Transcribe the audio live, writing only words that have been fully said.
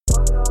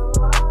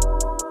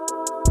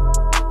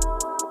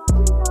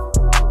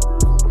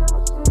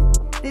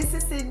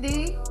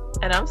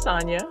And I'm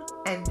Sonia.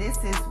 And this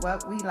is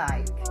what we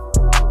like.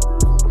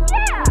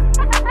 Yeah!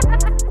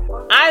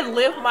 I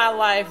live my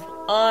life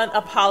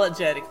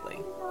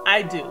unapologetically.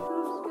 I do.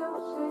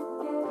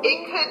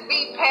 It could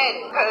be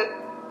petty, because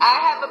I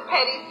have a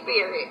petty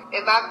spirit.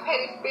 And my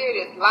petty spirit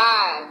is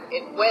live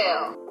and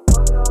well.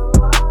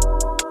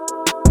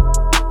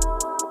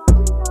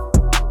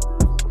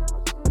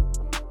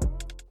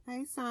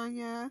 Hey,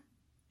 Sonia.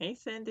 Hey,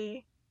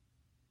 Cindy.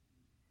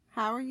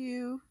 How are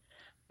you?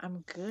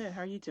 I'm good.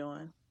 How are you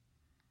doing?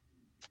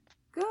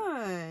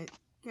 Good.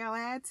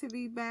 Glad to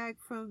be back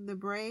from the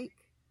break.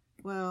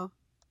 Well,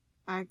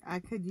 I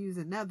could use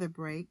another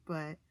break,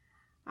 but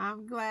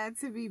I'm glad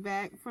to be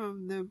back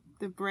from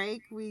the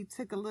break. We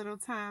took a little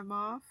time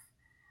off.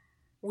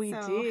 We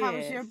So, did. how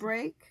was your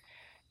break?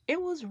 It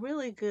was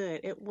really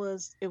good. It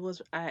was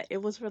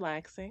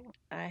relaxing.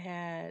 I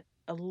had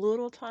a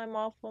little time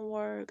off from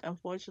work.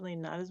 Unfortunately,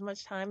 not as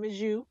much time as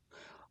you,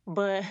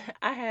 but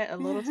I had a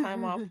little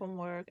time off from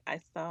work. I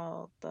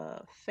saw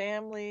the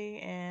family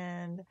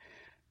and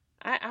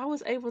I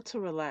was able to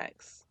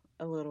relax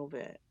a little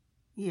bit.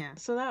 Yeah.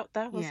 So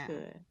that was Yeah.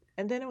 good.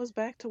 And then it was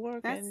back to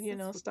work That's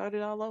and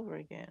started all over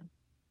again.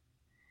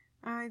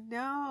 I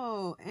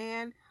know.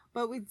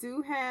 But we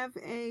do have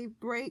a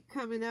break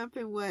coming up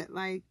in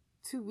like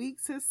 2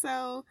 weeks or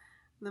so.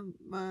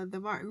 The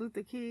Martin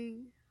Luther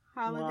King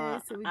holiday,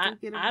 Well, so we I do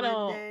get a I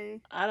don't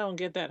Monday. I don't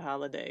get that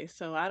holiday,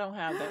 so I don't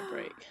have that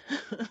break.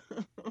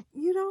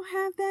 You don't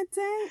have that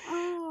day?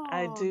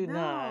 I Oh, do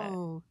not.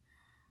 no.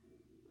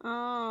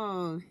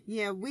 Oh,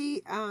 yeah,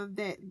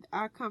 that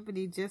our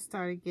company just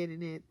started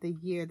getting it the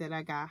year that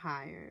I got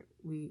hired.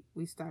 We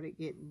started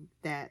getting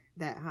that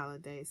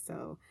holiday.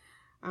 So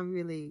I'm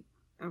really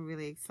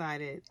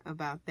excited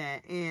about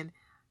that. And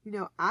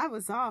I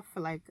was off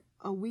for like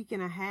a week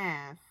and a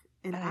half,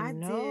 and I I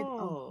did a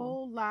know.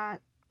 whole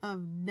lot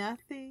of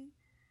nothing,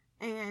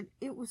 and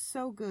it was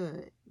so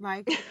good.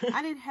 Like,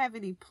 I didn't have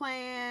any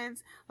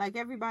plans. Like,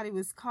 everybody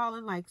was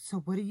calling like, "So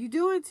what are you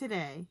doing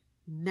today?"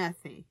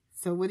 Nothing.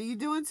 "So what are you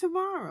doing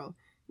tomorrow?"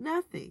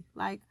 Nothing.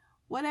 Like,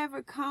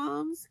 whatever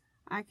comes,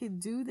 I can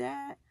do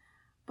that.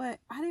 But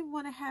I didn't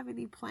want to have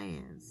any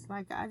plans.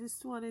 Like, I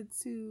just wanted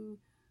to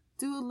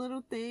do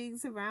little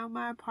things around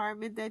my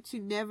apartment that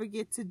you never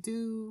get to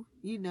do.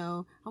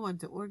 I wanted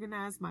to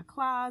organize my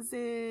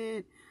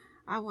closet.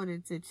 I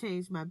wanted to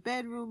change my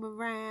bedroom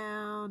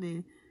around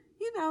and,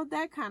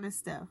 that kind of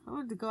stuff. I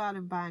wanted to go out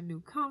and buy a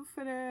new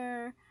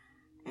comforter.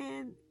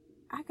 And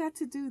I got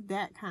to do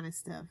that kind of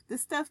stuff. The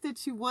stuff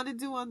that you want to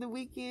do on the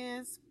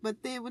weekends,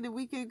 but then when the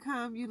weekend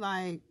comes, you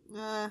like,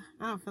 I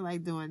don't feel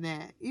like doing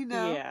that,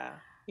 Yeah.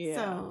 Yeah.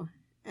 So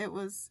it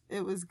was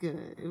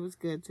good. It was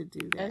good to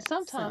do that. And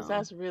sometimes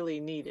that's really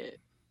needed.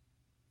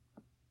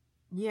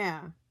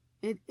 Yeah,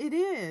 it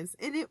is.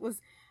 And it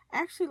was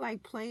actually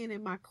like playing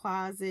in my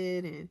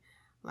closet and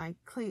like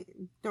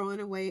throwing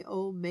away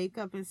old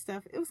makeup and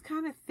stuff. It was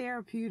kind of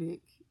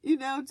therapeutic,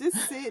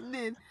 just sitting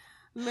and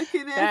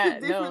looking at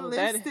the different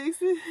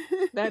lipsticks.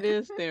 That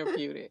is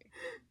therapeutic.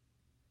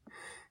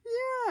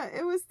 Yeah,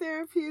 it was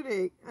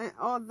therapeutic.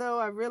 Although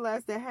I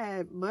realized I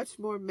had much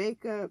more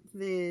makeup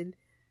than...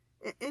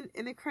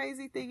 And the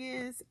crazy thing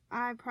is,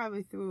 I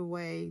probably threw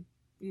away,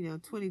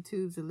 20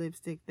 tubes of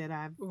lipstick that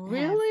I've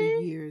had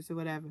for years or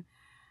whatever.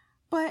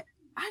 But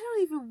I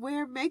don't even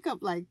wear makeup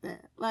like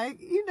that. Like,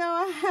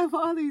 I have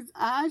all these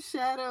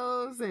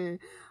eyeshadows and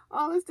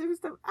all this different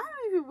stuff. I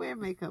don't even wear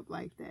makeup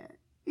like that.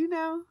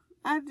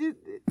 I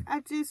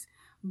just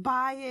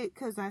buy it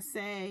because I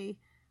say,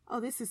 oh,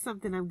 this is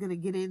something I'm going to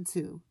get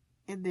into.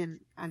 And then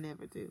I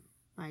never do.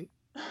 Like,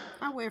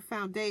 I wear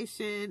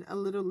foundation, a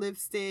little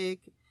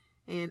lipstick,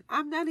 and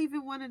I'm not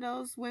even one of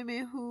those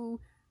women who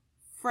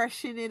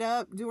freshen it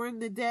up during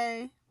the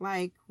day.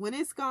 Like, when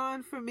it's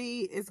gone for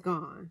me, it's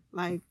gone.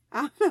 Like,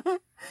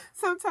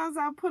 sometimes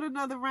I'll put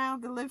another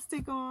round of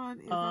lipstick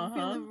on if I'm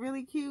feeling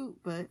really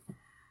cute, but,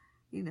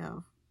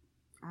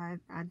 I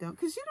don't.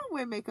 Because you don't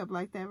wear makeup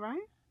like that,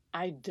 right?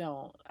 I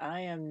don't.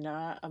 I am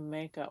not a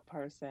makeup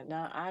person.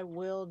 Now, I'll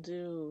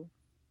do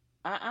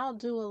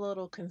a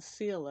little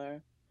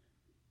concealer,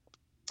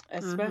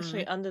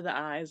 especially under the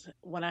eyes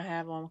when I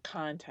have on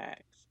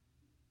contacts.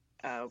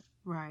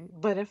 Right.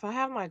 But if I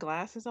have my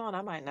glasses on,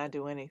 I might not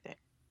do anything.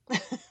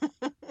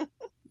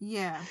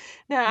 Yeah.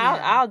 Now,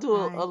 I'll do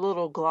a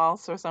little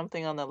gloss or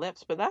something on the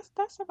lips, but that's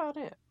about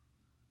it.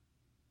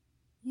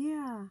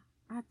 Yeah,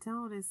 I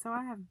don't. And so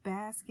I have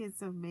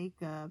baskets of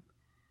makeup,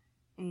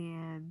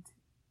 and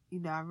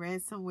I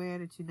read somewhere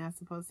that you're not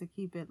supposed to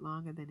keep it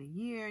longer than a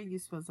year. You're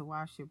supposed to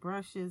wash your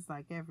brushes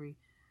like every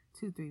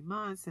 2-3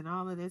 months and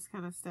all of this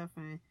kind of stuff.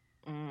 And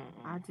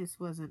I just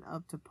wasn't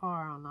up to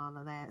par on all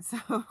of that.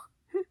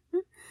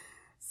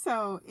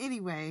 So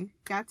anyway,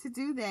 got to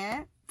do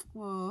that.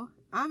 Well,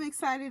 I'm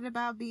excited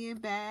about being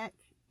back.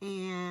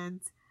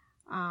 And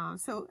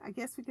so I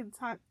guess we can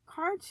talk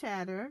car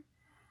chatter.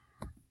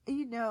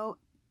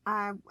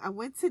 I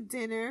went to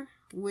dinner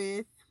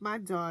with my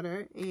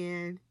daughter,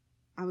 and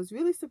I was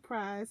really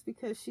surprised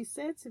because she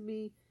said to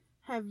me,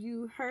 "Have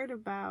you heard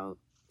about..."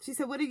 She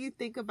said, "What do you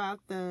think about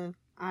the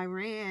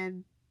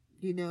Iran,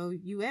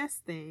 U.S.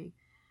 thing.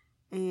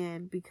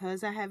 And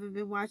because I haven't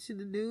been watching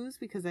the news,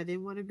 because I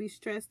didn't want to be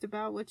stressed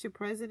about what your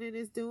president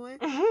is doing,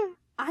 Mm-hmm.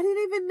 I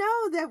didn't even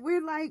know that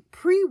we're like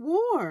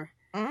pre-war.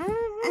 And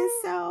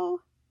Mm-hmm.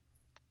 so,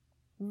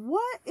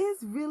 what is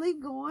really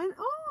going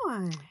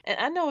on? And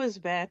I know it's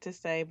bad to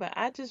say, but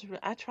I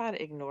try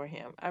to ignore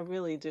him. I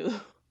really do.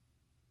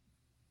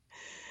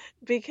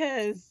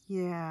 Because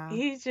Yeah,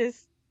 he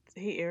just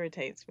he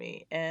irritates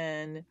me,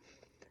 and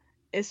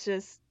it's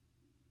just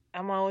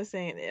I'm always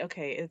saying,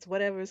 okay, it's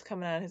whatever's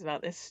coming out of his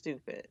mouth, it's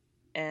stupid.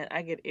 And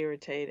I get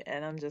irritated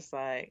and I'm just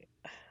like,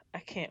 I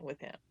can't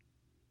with him.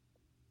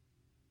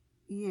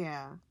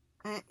 yeah.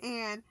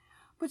 And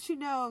but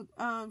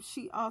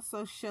she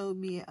also showed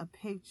me a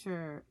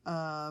picture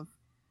of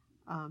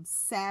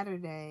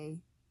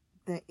Saturday,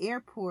 the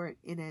airport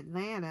in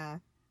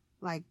Atlanta,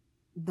 like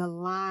the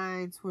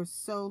lines were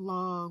so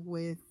long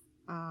with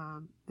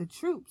the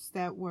troops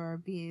that were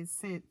being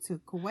sent to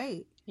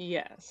Kuwait.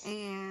 Yes.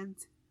 And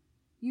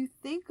you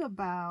think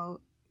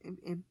about,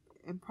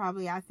 and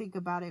probably I think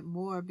about it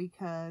more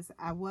because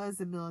I was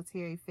a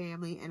military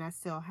family and I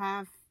still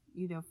have,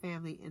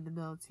 family in the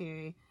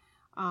military,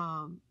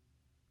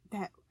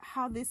 that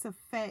how this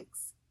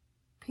affects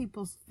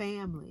people's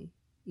family,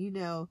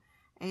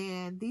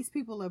 and these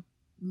people are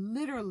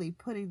literally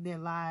putting their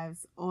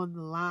lives on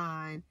the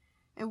line,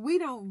 and we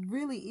don't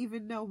really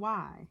even know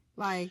why.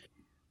 Like,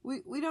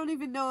 we don't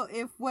even know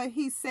if what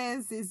he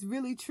says is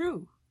really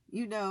true,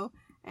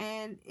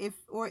 and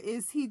or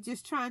is he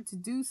just trying to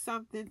do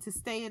something to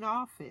stay in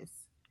office,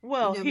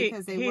 Well,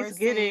 because they were he's saying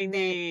getting that.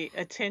 the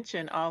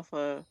attention off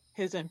of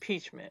his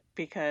impeachment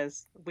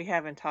because we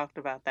haven't talked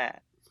about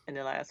that in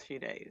the last few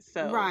days.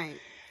 So Right.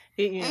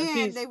 And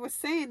he's they were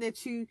saying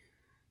that you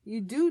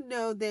do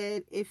know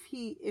that if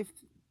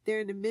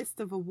they're in the midst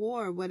of a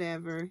war or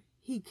whatever,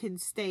 he can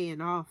stay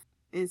in office.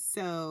 And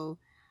so,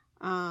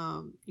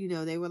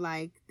 they were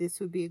like, this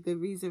would be a good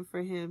reason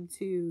for him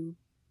to,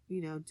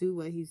 do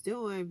what he's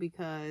doing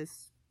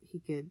because he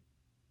could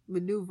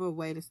maneuver a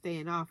way to stay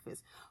in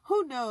office.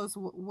 Who knows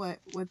what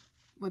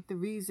the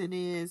reason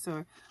is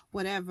or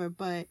whatever,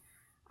 but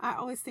I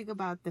always think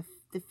about the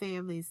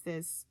families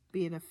that's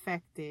being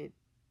affected,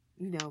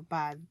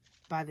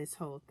 by this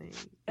whole thing.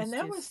 and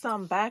there was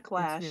some It's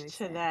backlash really to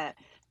sad. that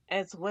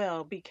as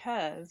well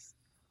because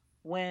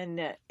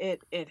when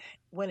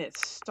when it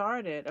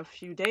started a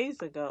few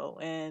days ago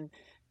and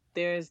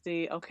there's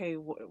the okay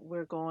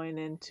we're going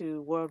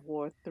into World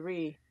War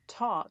III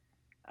talk,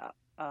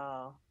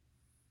 uh,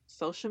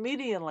 social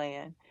media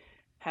land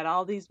had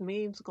all these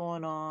memes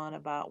going on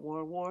about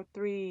World War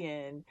III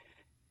and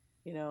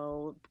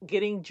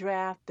getting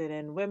drafted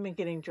and women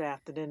getting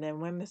drafted and then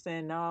women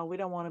saying no we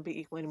don't want to be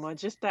equal anymore,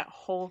 just that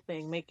whole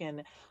thing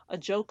making a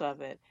joke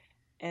of it.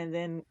 And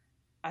then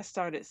I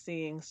started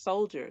seeing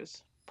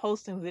soldiers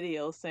posting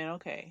videos saying,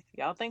 okay,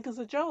 y'all think it's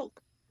a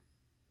joke,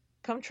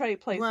 come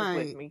trade places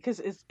with Right. me because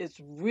it's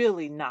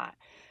really not.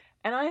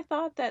 And I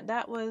thought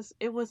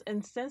it was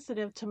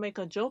insensitive to make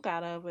a joke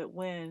out of it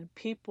when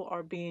people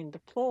are being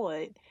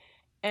deployed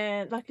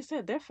and like I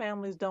said, their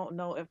families don't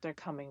know if they're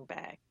coming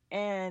back.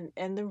 And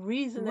the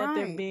reason that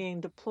they're Right. being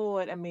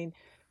deployed, I mean,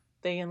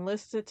 they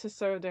enlisted to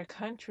serve their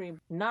country,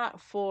 not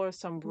for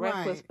some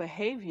reckless Right.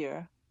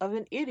 behavior of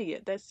an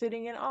idiot that's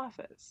sitting in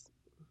office.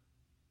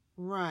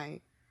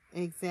 Right.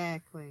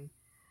 Exactly.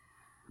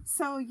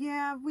 So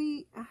yeah,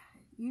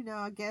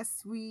 I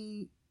guess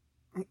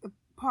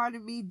part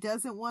of me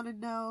doesn't want to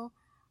know,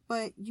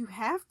 but you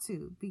have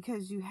to,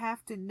 because you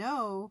have to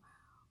know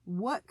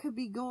what could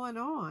be going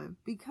on,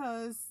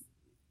 because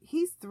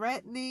he's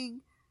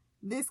threatening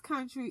this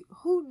country.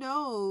 Who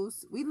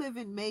knows? We live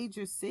in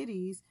major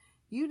cities.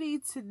 You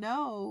need to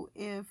know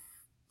if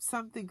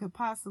something could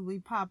possibly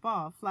pop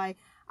off. Like,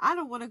 I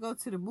don't want to go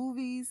to the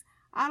movies.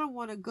 I don't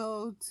want to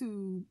go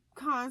to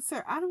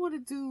concert. I don't want to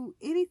do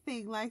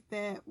anything like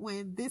that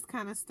when this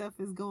kind of stuff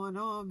is going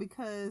on,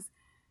 because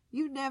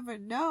you never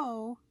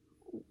know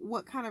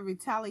what kind of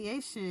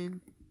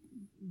retaliation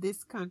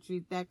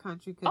that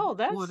country could Oh,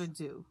 want to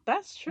do,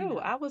 that's you true.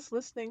 know. I was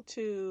listening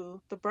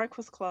to The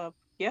Breakfast Club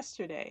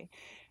yesterday,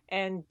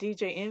 and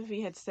DJ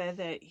Envy had said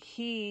that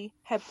he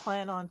had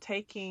planned on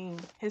taking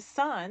his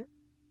son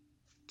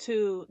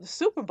to the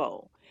Super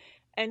Bowl.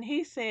 And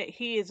he said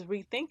he is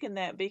rethinking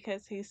that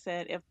because he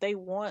said if they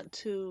want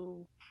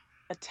to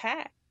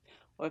attack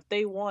or if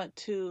they want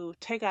to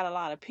take out a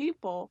lot of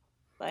people,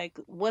 like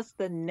what's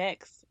the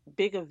next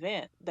big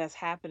event that's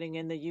happening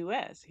in the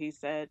US? He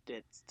said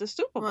it's the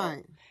Super Bowl.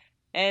 Right.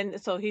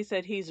 And so he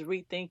said he's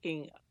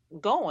rethinking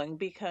going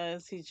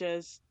because he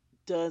just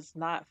does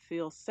not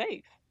feel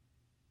safe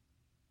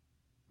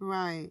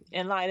Right.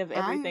 in light of I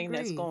everything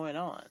that's agree. going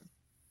on.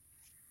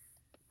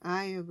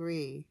 I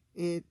agree.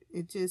 It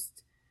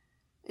just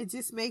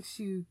makes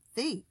you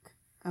think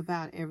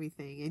about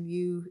everything, and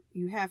you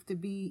have to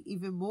be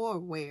even more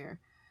aware.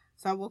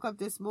 So I woke up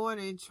this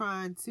morning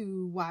trying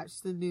to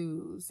watch the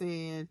news,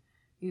 and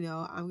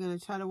I'm going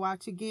to try to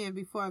watch again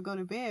before I go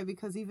to bed,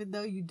 because even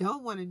though you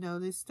don't want to know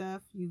this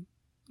stuff, you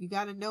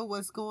got to know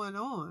what's going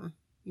on.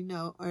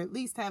 or at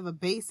least have a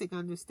basic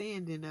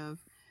understanding of,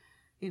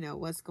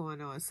 what's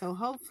going on. So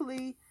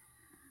hopefully,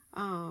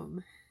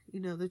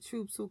 the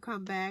troops will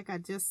come back. I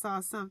just saw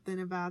something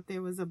about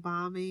there was a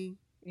bombing,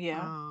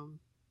 Yeah.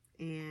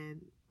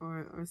 and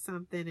or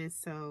something, and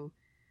so,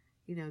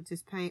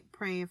 just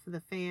praying for the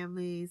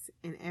families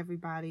and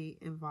everybody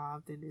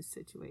involved in this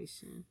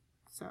situation.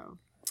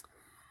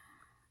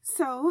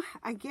 So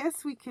I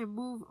guess we can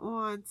move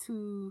on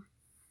to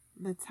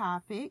the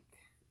topic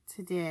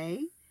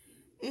today.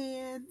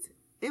 And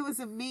it was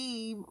a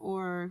meme,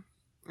 or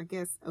I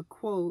guess a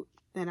quote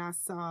that I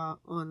saw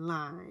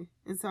online.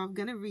 And so I'm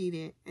going to read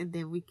it and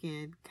then we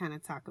can kind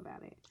of talk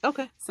about it.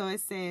 Okay. So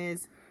it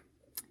says,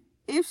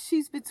 if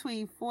she's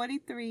between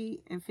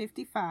 43 and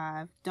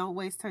 55, don't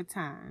waste her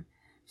time.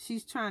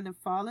 She's trying to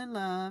fall in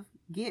love,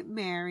 get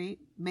married,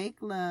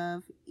 make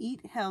love,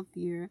 eat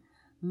healthier,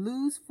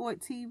 lose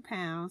 14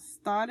 pounds,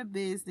 start a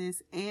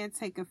business, and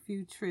take a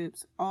few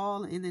trips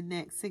all in the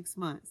next 6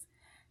 months.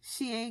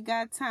 She ain't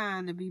got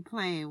time to be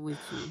playing with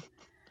you.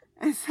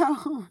 And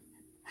so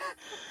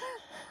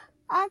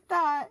I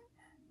thought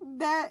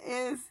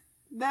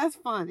that's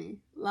funny.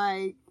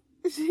 Like,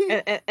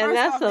 and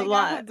that's a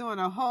lot. Her doing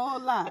a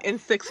whole lot in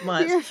 6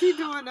 months. Yeah, she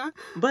doing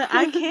But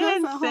I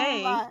can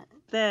say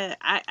that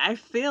I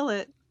feel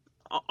it,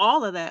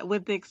 all of that,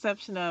 with the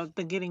exception of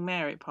the getting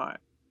married part.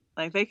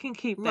 Like, they can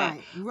keep that.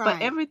 Right.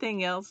 But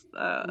everything else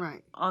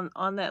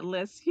on that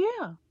list,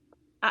 yeah,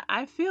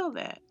 I feel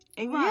that.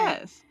 And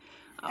yes.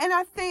 And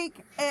I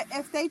think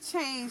if they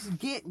change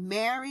get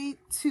married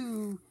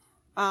to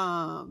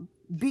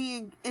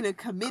being in a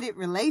committed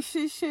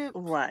relationship,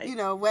 right?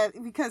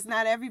 Because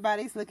not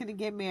everybody's looking to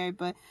get married,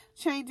 but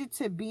change it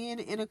to being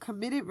in a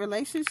committed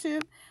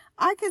relationship,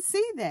 I could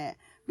see that.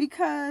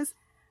 Because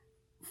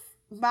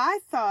my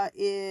thought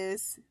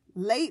is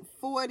late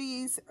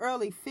 40s,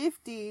 early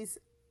 50s,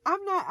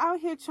 I'm not out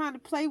here trying to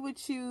play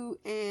with you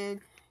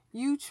and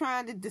you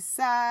trying to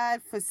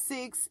decide for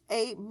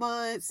 6-8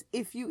 months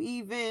if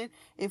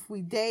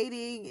we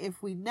dating,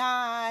 if we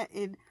not,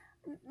 and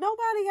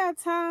nobody got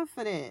time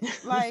for that.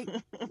 Like,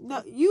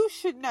 no, you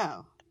should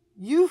know.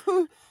 You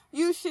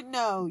should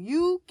know.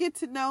 You get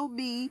to know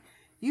me.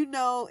 You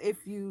know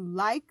if you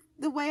like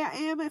the way I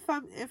am.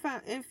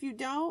 If you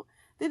don't,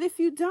 then if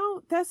you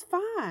don't, that's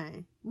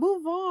fine.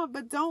 Move on,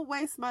 but don't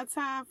waste my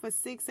time for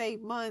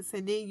 6-8 months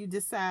and then you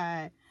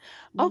decide,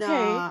 okay,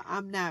 nah,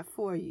 I'm not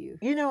for you.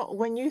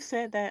 When you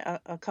said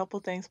that, a couple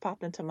things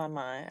popped into my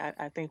mind.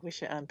 I think we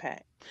should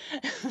unpack.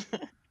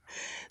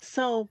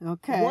 So,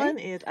 one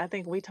is, I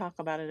think we talk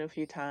about it a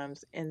few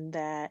times, in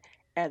that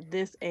at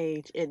this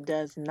age, it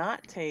does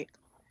not take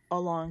a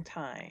long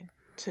time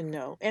to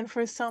know. And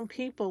for some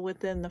people,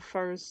 within the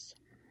first,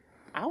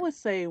 I would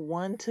say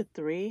 1 to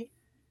 3,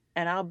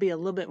 and I'll be a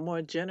little bit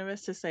more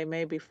generous to say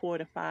maybe 4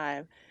 to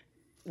 5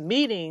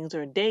 meetings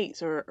or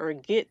dates or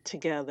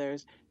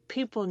get-togethers,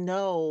 people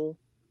know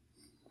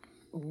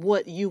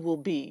what you will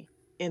be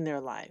in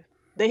their life.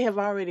 They have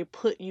already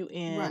put you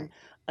in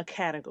a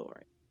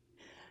category.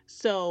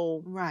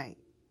 So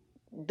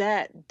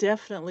that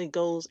definitely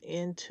goes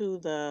into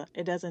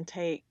it doesn't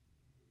take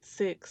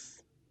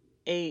 6,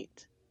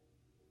 8,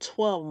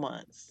 12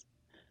 months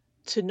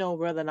to know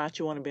whether or not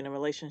you want to be in a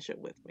relationship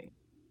with me.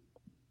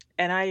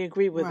 And I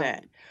agree with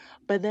that.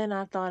 But then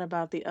I thought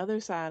about the other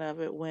side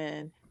of it,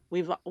 when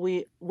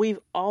we've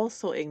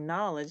also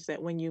acknowledged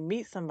that when you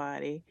meet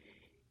somebody,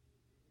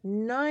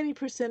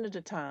 90% of the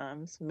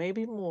times,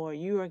 maybe more,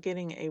 you are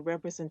getting a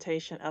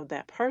representation of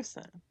that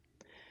person.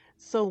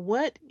 So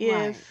what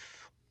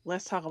if,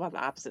 let's talk about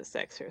the opposite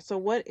sex here. So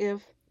what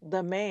if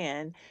the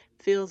man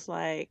feels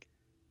like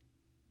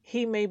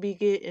he may be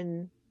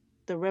getting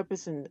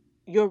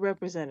your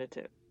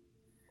representative,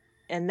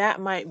 and that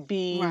might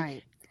be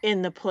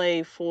in the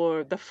play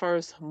for the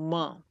first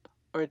month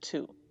or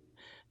 2.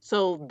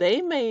 So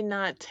they may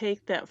not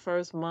take that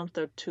first month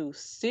or 2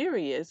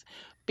 serious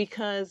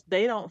because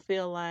they don't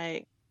feel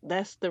like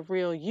that's the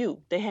real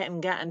you. They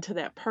hadn't gotten to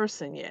that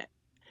person yet.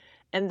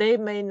 And they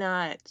may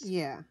not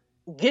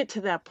get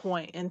to that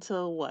point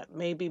until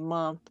maybe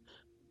month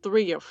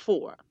 3 or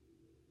 4.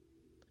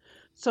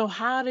 So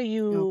how do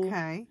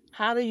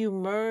you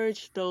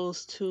merge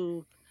those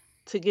two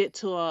to get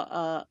to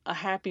a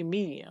happy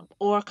medium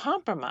or a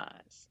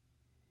compromise?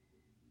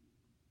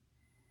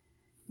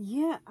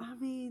 Yeah, I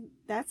mean,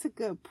 that's a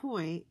good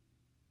point.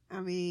 I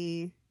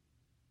mean,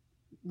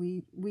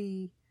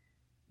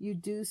 you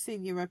do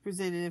send your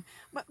representative,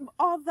 but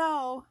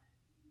although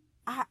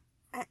I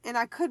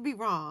could be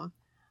wrong,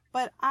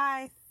 but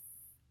I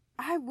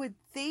would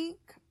think,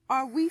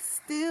 are we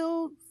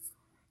still,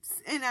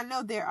 and I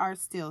know there are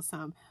still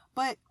some,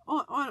 but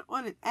on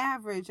an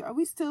average, are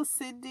we still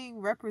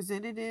sending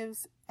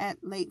representatives at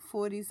late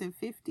 40s and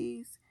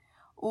 50s?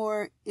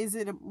 Or is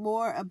it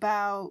more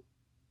about,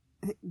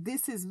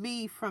 this is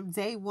me from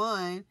day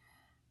one,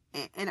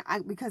 and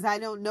because I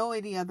don't know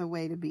any other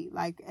way to be.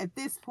 Like, at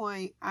this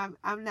point, I'm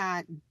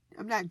not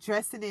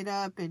dressing it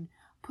up and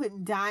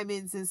putting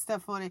diamonds and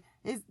stuff on it.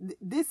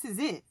 This is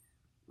it.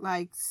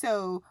 Like,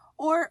 so,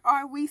 Or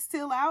are we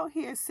still out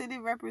here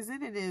sending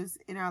representatives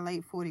in our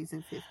late 40s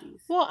and 50s?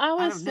 Well, I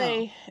I would don't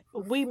know. say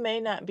we may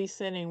not be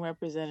sending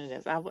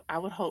representatives. I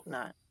would hope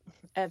not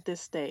at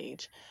this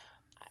stage.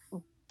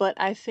 But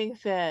I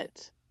think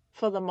that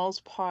for the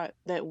most part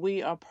that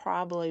we are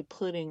probably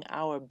putting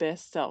our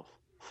best self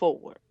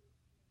forward.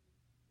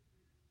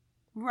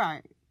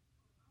 Right,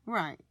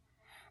 right.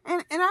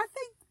 And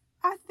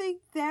I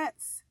think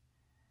that's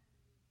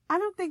I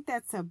don't think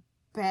that's a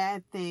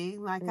bad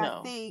thing. Like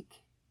No.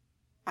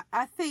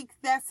 I think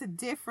that's a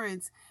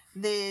difference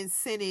than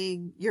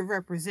sending your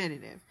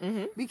representative.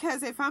 Mhm.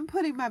 Because if I'm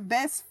putting my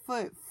best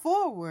foot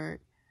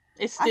forward,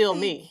 It's I still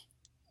think me.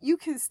 you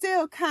can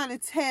still kind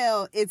of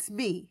tell it's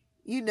me.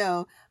 You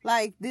know,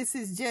 like this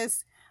is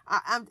just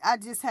I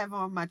just have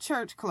on my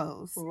church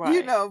clothes. You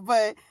Right. know,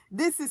 but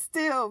this is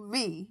still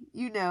me.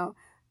 You know,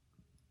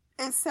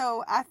 and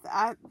so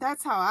I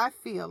that's how I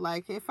feel.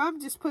 Like if I'm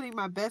just putting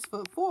my best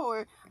foot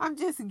forward, I'm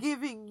just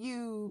giving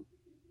you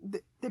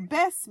the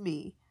best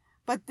me.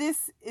 But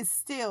this is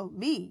still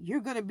me.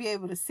 You're going to be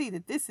able to see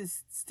that this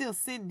is still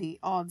Cindy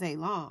all day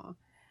long.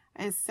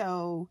 And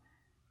so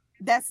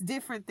that's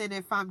different than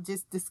if I'm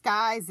just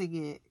disguising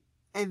it.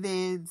 And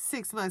then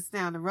 6 months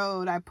down the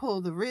road, I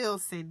pull the real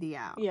Cindy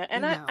out, Yeah,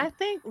 and you I know.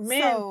 think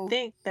men So,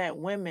 think that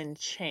women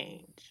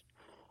change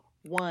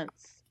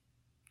once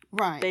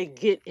right, they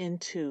get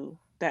into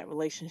that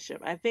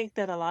relationship. I think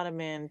that a lot of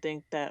men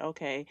think that,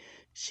 okay,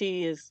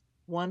 she is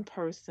one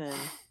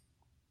person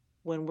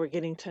when we're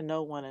getting to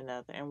know one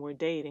another and we're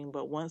dating,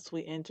 but once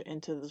we enter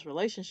into this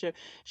relationship,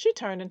 she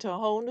turned into a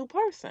whole new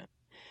person.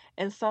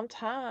 And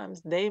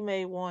sometimes they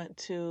may want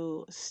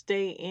to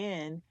stay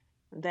in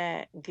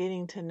that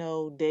getting to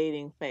know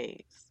dating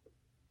phase.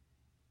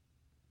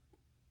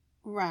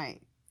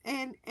 right.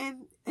 And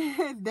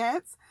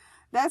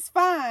that's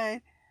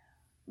fine,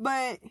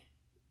 but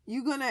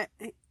you're going to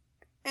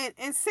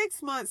and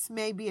 6 months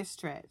may be a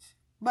stretch,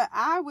 but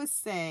I would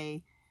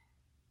say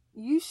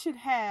you should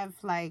have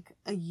like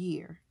a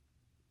year.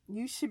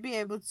 You should be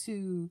able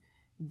to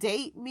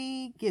date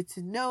me, get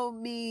to know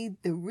me,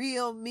 the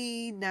real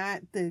me,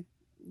 not the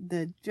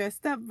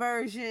dressed up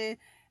version,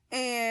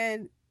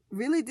 and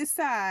really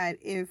decide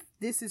if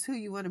this is who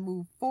you want to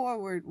move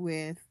forward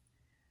with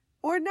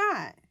or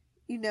not.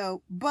 You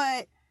know,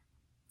 but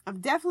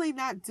I'm definitely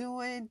not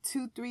doing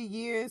 2-3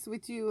 years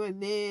with you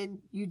and then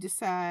you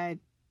decide,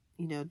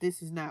 you know,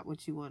 this is not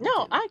what you want to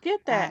No, do. I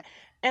get I that.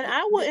 And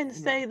I wouldn't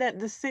no. say that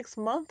the 6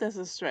 month is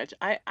a stretch.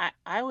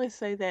 I would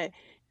say that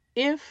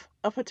if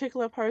a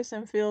particular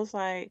person feels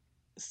like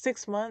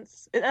 6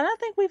 months, and I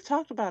think we've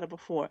talked about it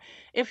before,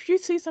 if you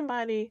see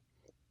somebody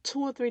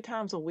 2 or 3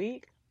 times a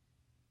week,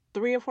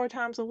 3 or 4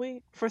 times a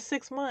week for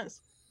 6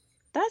 months,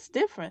 that's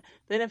different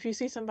than if you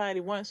see somebody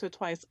once or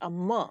twice a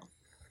month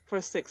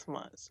for 6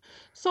 months.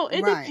 So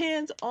it Right.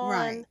 depends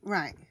Right. on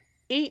Right.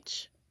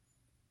 each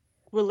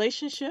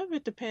relationship.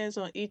 It depends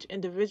on each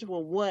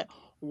individual what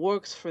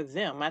works for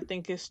them. I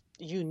think it's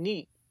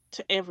unique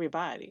to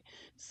everybody.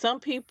 Some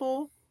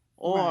people,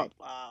 or Right.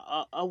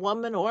 a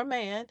woman or a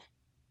man,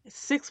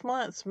 6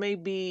 months may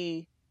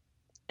be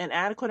an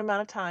adequate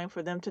amount of time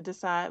for them to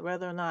decide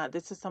whether or not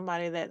this is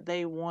somebody that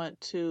they want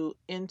to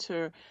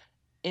enter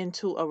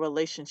into a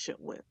relationship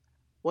with.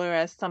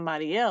 Whereas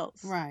somebody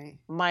else Right.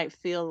 might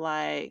feel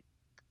like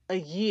a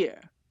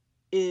year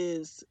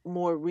is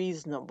more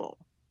reasonable.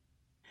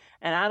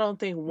 And I don't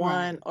think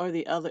one Right. or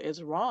the other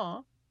is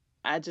wrong.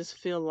 I just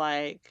feel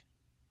like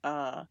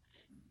uh,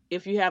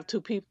 if you have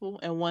two people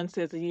and one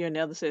says a year and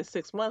the other says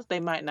 6 months, they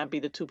might not be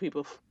the two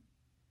people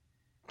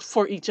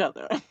for each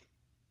other.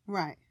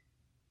 Right.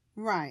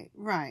 Right.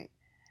 Right.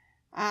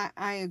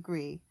 I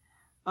agree.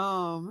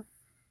 Um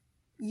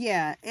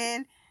yeah,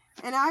 and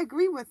I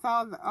agree with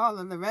all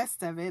of the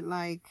rest of it.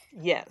 Like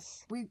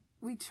Yes.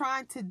 we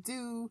trying to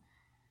do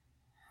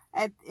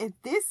at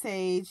this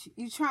age,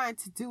 you trying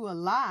to do a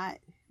lot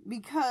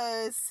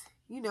because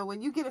you know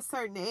when you get a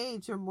certain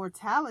age, your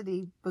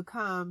mortality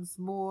becomes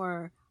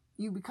more.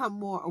 You become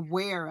more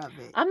aware of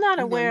it. I'm not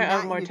You know, you're aware of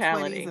not in your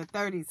 20s mortality. or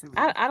 30s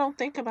I anymore. don't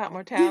think about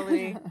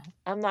mortality.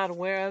 I'm not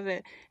aware of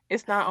it.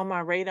 It's not on my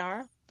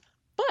radar.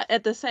 But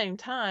at the same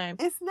time,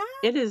 It's not.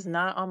 it is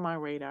not on my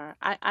radar.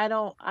 I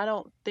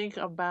don't think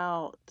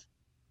about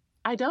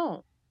I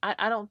don't.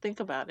 I don't think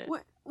about it.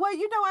 Well,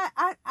 you know,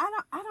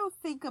 I don't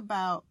think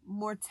about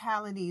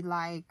mortality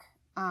like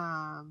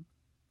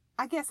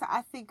I guess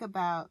I think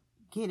about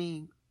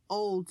getting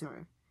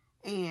older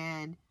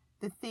and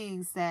the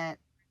things that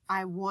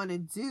I want to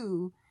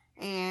do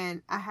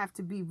and I have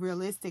to be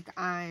realistic.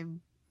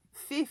 I'm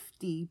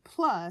 50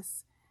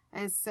 plus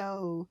and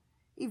so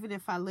even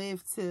if I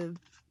live to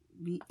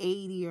be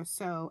 80 or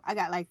so, I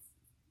got like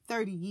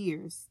 30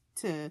 years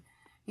to,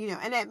 you know,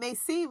 and that may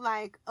seem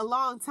like a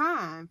long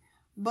time,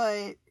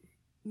 but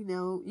you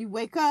know, you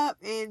wake up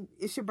and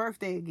it's your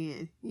birthday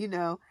again, you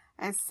know.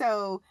 And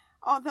so,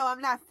 although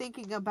I'm not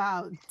thinking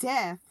about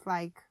death,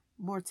 like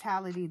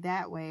mortality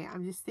that way,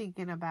 I'm just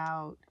thinking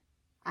about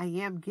I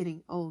am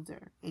getting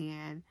older.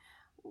 And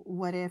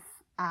what if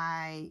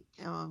I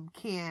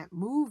can't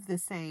move the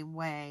same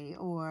way?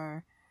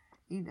 Or,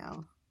 you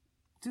know,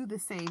 do the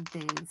same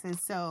things. And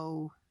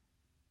so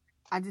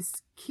I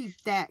just keep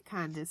that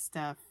kind of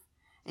stuff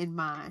in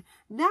mind.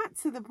 Not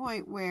to the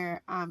point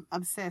where I'm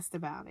obsessed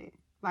about it.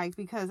 Like,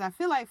 because I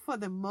feel like for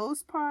the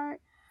most part,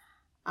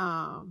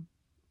 um,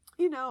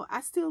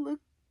 I still look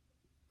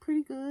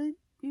pretty good,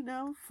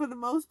 for the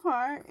most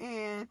part.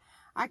 And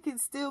I can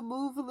still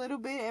move a little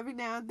bit every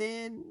now and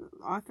then.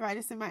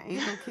 Arthritis in my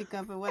ankle kick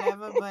up or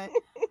whatever. But,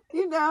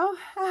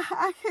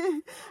 I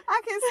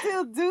can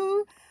still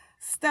do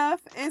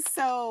stuff. And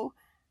so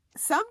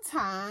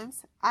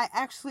sometimes I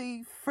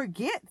actually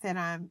forget that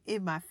I'm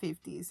in my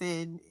 50s,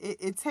 and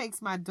it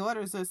takes my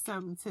daughters or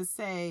something to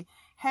say,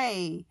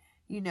 hey,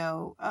 you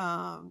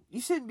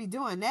shouldn't be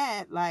doing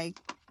that. Like,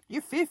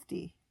 you're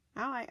 50.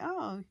 I'm like,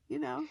 oh,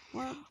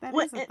 well, that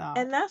Well, is a thought,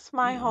 and that's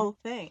my you know. whole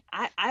thing.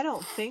 I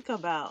don't think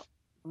about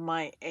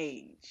my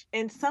age.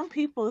 And some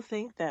people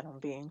think that I'm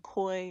being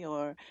coy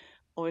or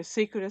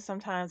secretive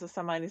sometimes if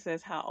somebody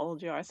says how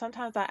old you are.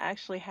 Sometimes I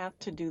actually have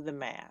to do the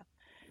math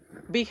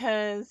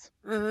because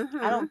I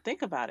Uh-huh. don't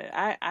think about it.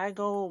 I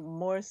go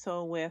more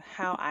so with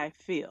how I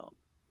feel.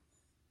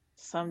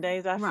 Some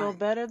days I feel Right.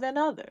 better than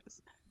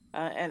others.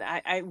 And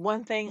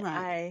one thing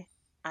Right.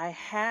 I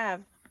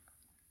have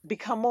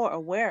become more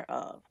aware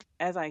of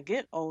as I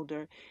get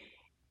older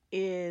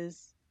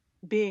is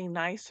being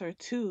nicer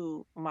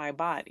to my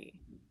body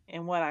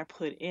and what I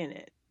put in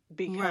it.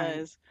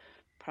 Right. Because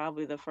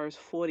probably the first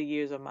 40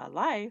 years of my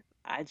life,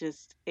 I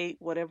just ate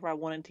whatever I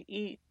wanted to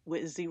eat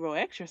with zero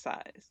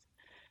exercise.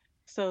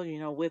 So,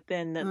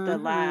 within the Uh-huh.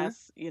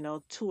 last,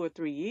 2 or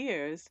 3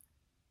 years,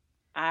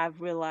 I've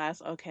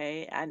realized,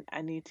 okay,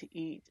 I need to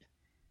eat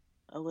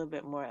a little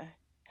bit more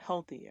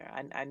healthier.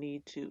 I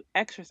need to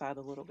exercise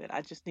a little bit.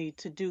 I just need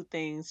to do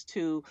things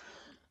to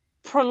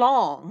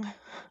prolong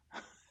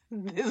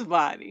this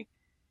body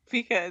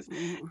because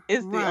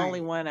it's the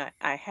only Right. one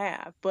I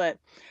have. But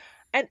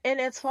and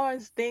as far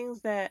as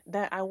things that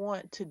I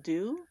want to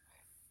do,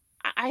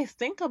 I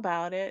think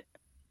about it,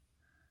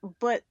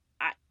 but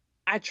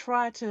I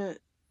try to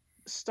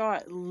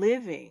start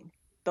living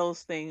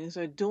those things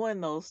or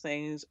doing those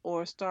things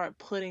or start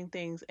putting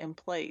things in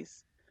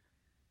place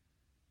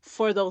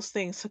for those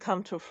things to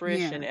come to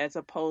fruition Yeah. as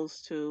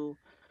opposed to,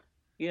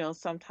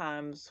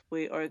 sometimes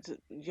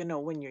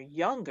when you're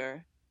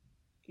younger,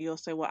 you'll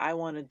say, well, I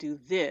want to do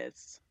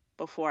this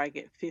before I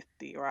get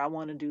 50, or I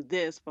want to do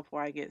this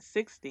before I get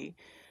 60.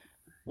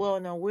 Well,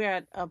 no, we're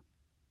at a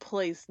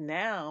place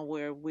now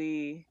where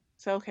we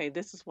say, okay,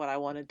 this is what I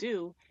want to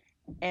do.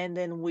 And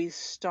then we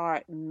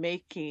start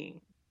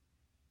making,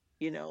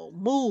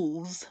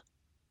 moves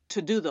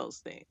to do those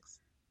things.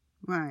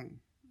 Right.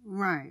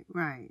 Right.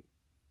 Right.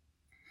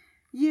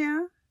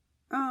 Yeah.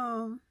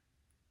 Um,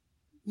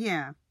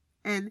 yeah.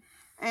 And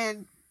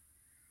and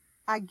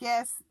I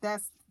guess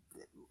that's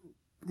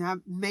now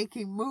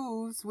making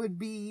moves would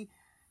be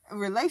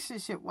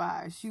relationship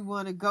wise. You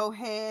want to go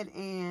ahead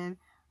and,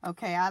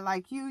 okay, I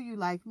like you, you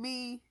like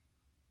me,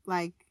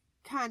 like,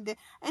 kind of,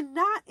 and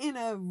not in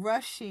a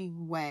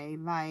rushing way,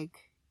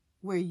 like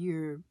where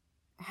you're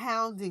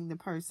hounding the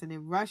person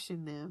and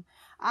rushing them.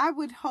 I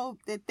would hope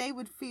that they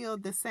would feel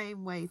the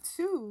same way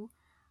too.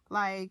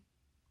 Like,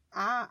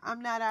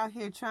 I'm not out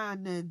here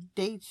trying to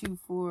date you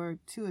for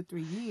 2 or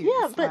 3 years.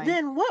 Yeah, but Like,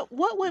 then what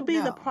would be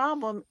the no.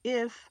 problem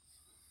if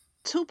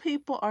two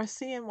people are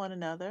seeing one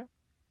another,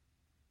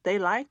 they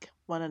like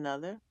one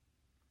another,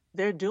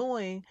 they're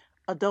doing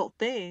adult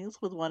things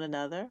with one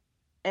another,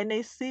 and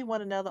they see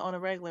one another on a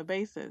regular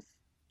basis?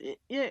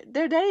 Yeah,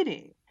 they're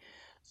dating.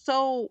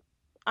 So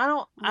I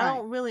Right.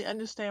 don't really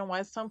understand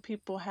why some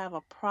people have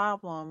a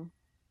problem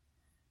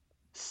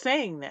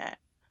saying that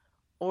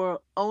or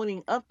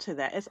owning up to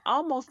that. It's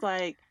almost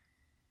like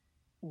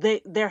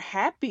they're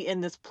happy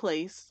in this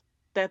place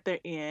that they're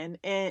in,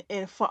 and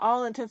for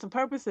all intents and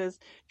purposes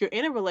you're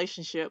in a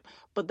relationship,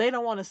 but they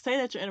don't want to say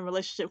that you're in a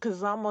relationship because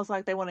it's almost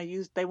like they want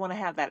to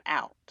have that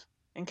out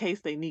in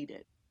case they need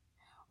it.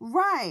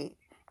 Right.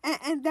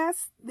 And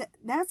that's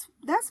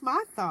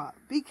my thought,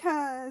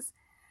 because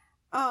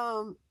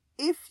um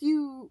if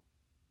you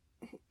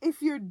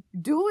if you're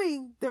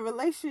doing the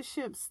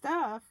relationship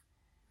stuff,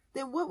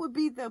 then what would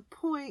be the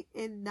point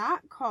in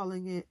not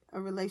calling it a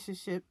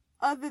relationship,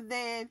 other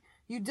than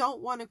you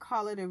don't want to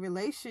call it a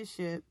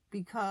relationship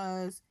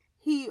because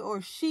he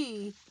or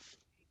she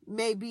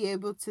may be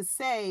able to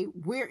say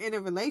we're in a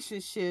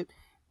relationship,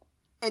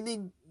 and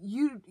then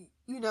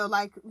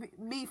like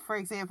me, for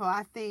example,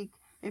 I think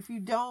if you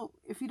don't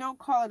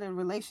call it a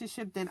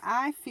relationship, then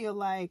I feel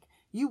like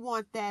you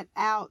want that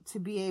out to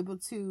be able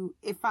to,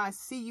 if I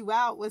see you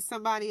out with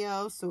somebody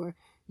else, or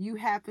you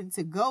happen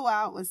to go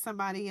out with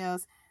somebody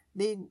else,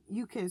 then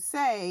you can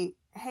say,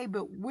 hey,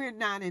 but we're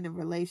not in a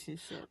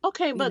relationship,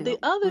 Okay, but the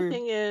other we're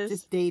thing is,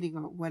 just dating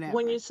or when you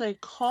whatever. say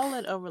call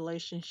it a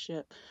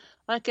relationship,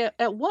 like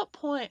at what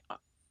point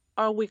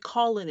are we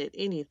calling it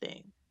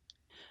anything?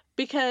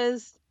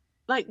 Because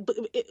like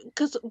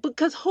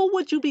because who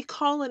would you be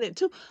calling it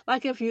to?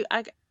 Like if you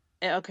I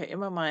okay, in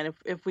my mind,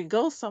 if we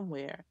go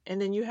somewhere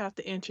and then you have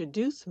to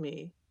introduce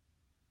me,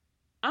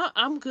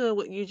 I'm good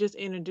with you just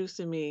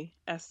introducing me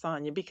as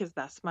Sonya because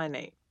that's my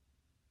name.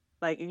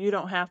 Like you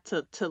don't have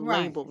to Right.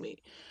 label me.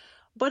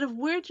 But if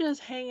we're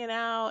just hanging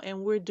out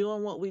and we're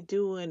doing what we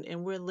do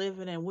and we're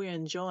living and we're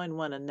enjoying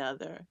one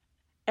another,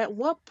 at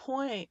what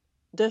point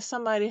does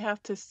somebody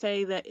have to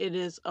say that it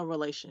is a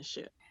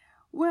relationship?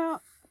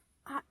 Well,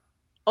 I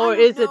I Or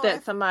don't is it know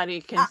that if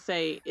somebody can I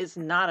say it's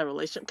not a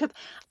relationship? Because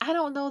I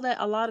don't know that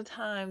a lot of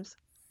times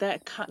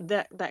that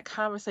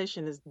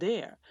conversation is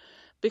there.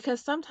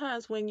 Because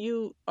sometimes when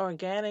you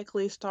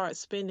organically start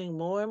spending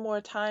more and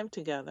more time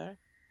together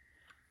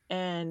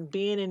and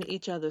being in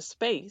each other's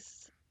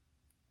space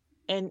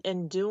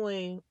and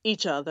doing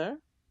each other,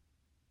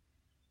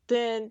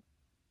 then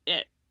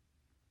it,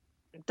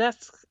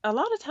 that's a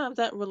lot of times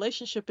that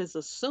relationship is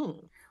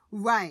assumed.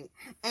 right.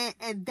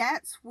 And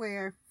that's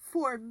where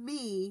for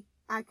me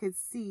I could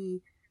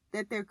see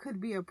that there could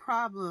be a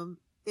problem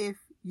if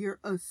you're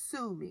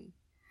assuming.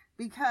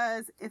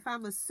 Because if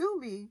I'm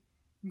assuming,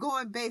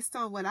 going based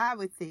on what I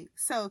would think.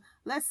 So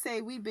let's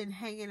say we've been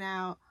hanging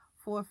out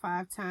 4 or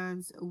 5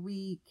 times a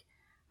week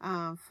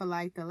for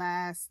like the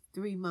last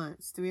 3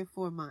 months, 3 or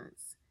 4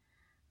 months.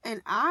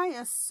 And I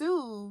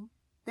assume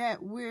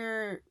that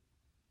we're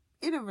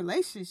in a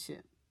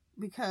relationship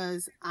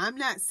because I'm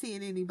not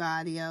seeing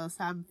anybody else.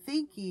 I'm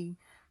thinking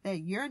that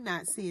you're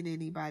not seeing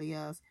anybody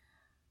else.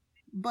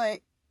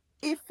 But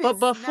if But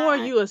it's before not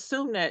you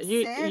assume that,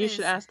 said you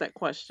should and ask that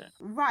question.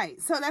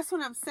 right. So that's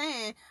what I'm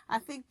saying. I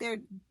think there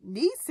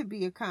needs to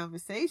be a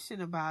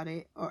conversation about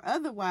it, or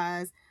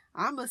otherwise,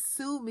 I'm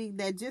assuming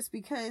that just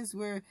because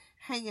we're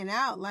hanging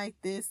out like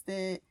this,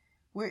 that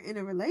we're in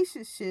a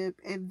relationship,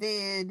 and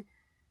then,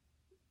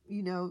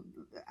 you know,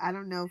 I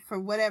don't know, for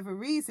whatever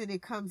reason,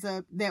 it comes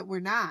up that we're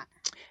not,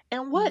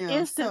 And what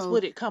instance So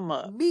would it come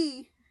up?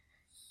 me,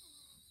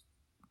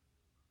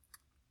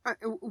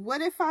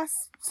 what if I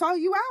saw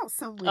you out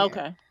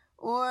somewhere? Okay.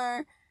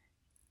 Or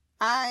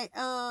I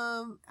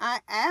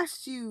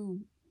asked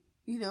you,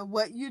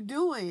 what you're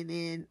doing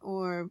and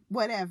or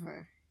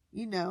whatever,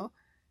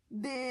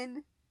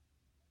 then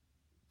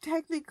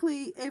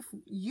technically if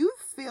you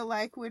feel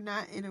like we're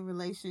not in a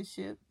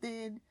relationship,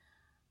 then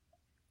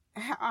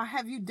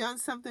have you done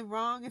something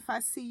wrong if I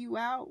see you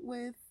out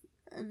with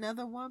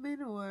another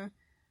woman, or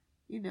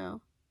you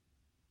know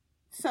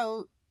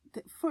so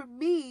for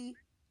me,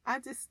 I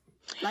just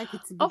like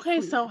it to be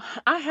Okay, so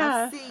clear. I I've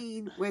have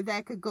seen where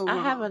that could go I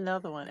have wrong.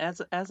 another one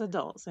as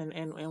adults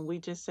and we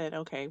just said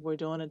okay, we're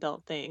doing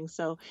adult things.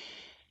 So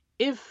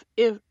if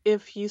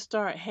you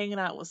start hanging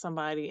out with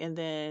somebody and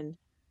then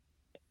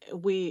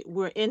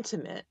we're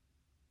intimate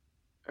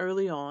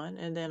early on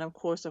and then of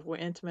course if we're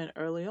intimate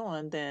early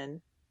on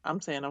then I'm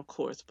saying of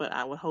course, but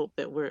I would hope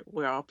that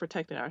we're all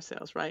protecting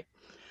ourselves, right?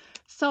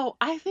 So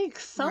I think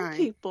some Right.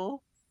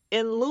 people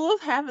in lieu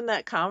of having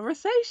that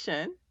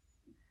conversation,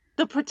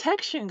 the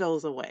protection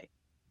goes away.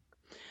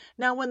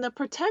 Now when the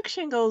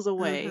protection goes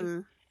away,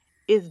 Uh-huh.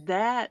 is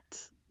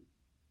that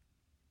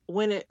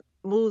when it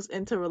moves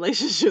into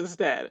relationship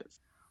status?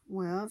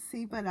 Well,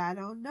 see, but I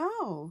don't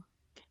know.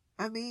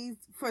 I mean,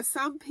 for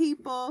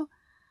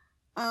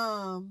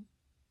um,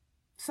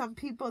 some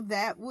people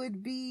that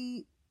would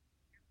be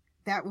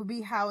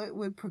how it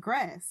would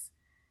progress.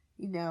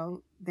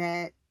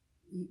 That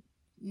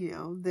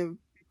the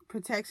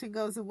protection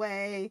goes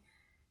away,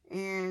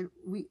 and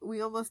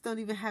we almost don't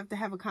even have to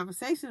have a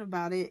conversation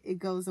about it. It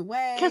goes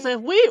Because away, if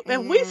we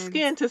and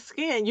skin to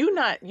skin, you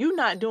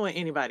not doing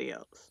anybody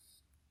else.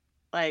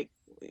 Like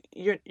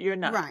you're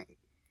not. right,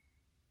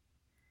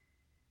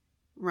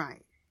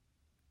 right.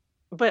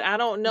 But I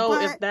don't know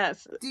if But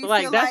that's do you like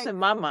feel that's like in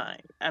my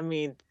mind. I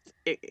mean,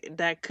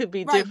 that could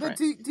be right? But different.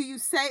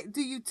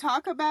 do you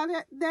talk about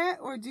that,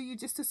 or do you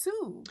just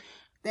assume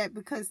that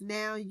because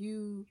now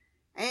you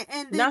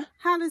and Nah. then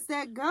how does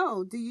that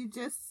go? Do you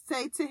just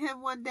say to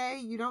him one day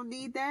you don't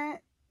need that,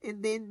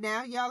 and then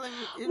now y'all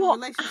in a Well,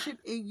 relationship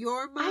in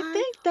your I mind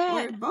think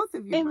or that in both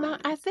of your in my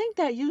I minds? think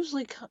that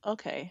usually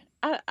okay.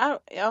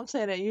 I'm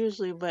saying that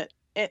usually, but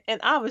and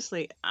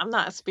obviously I'm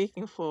not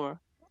speaking for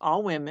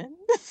all women,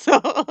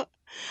 so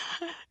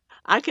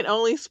I can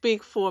only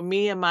speak for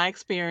me and my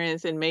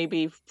experience and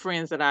maybe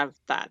friends that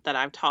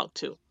I've talked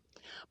to.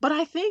 But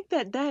I think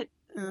that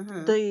Uh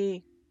huh.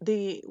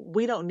 the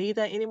we don't need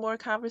that anymore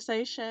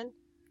conversation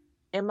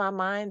in my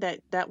mind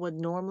that would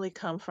normally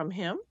come from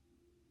him.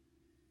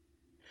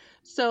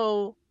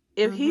 So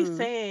if Uh he's huh.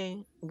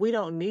 saying we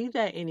don't need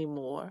that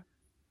anymore,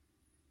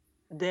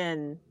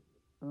 then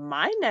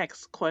my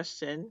next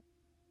question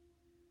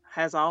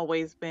has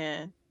always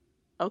been,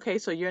 okay,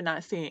 so you're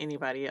not seeing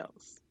anybody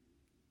else.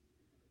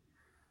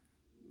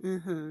 Uh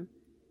huh.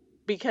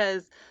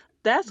 Because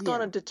that's going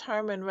to Yeah.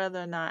 determine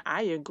whether or not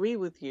I agree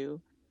with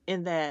you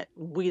in that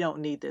we don't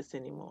need this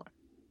anymore.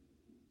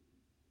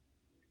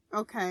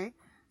 Okay.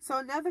 So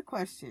another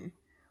question.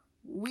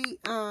 We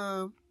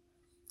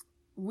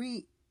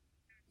we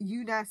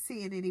you not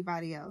seeing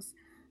anybody else.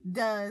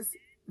 Does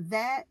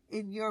that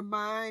in your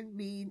mind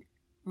mean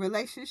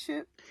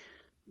relationship?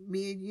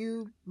 Me and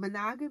you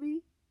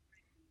monogamy?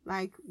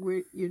 Like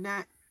you're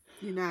not.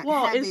 you're not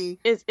Well, having.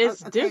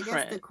 it's Okay, I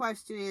guess the different.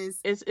 question is,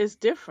 It's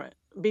different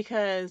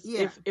because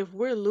yeah, if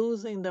we're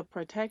losing the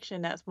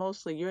protection, that's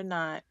mostly you're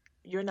not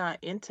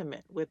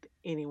intimate with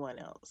anyone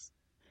else.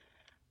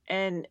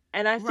 And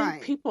I think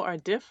right, people are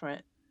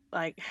different.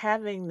 Like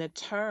having the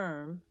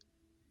term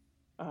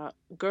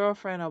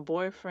girlfriend or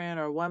boyfriend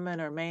or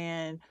woman or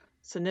man,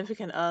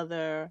 significant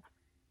other,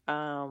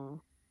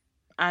 um,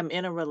 I'm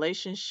in a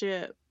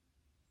relationship.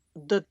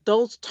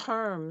 Those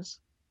terms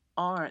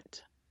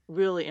aren't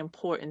really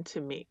important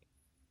to me.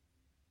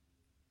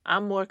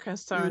 I'm more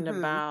concerned mm-hmm,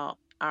 about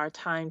our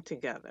time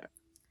together.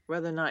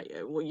 Whether or not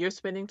well, you're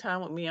spending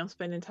time with me, I'm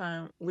spending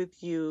time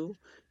with you.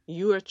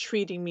 You are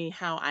treating me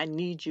how I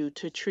need you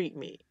to treat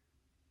me.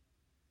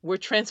 We're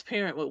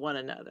transparent with one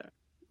another.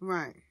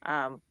 right,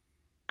 Um,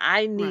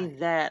 I right, need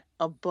that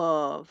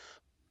above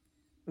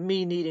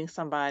me needing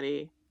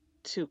somebody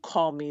to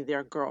call me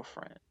their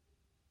girlfriend.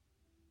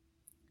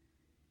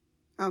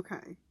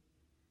 okay.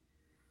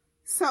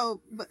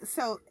 So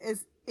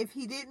is if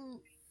he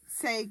didn't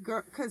say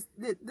girl, because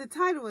the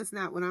title is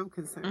not what I'm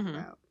concerned Hmm.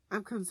 about.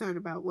 I'm concerned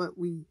about what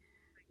we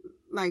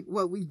like,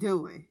 what we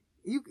doing.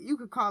 You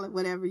could call it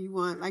whatever you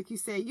want. Like you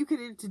said, you could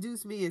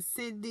introduce me as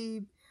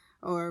Cindy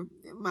or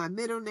my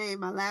middle name,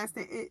 my last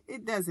name.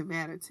 It doesn't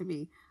matter to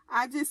me.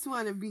 I just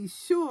want to be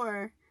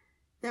sure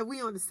that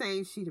we on the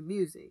same sheet of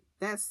music.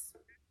 That's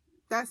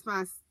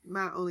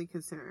my only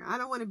concern. I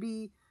don't want to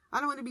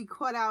be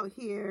caught out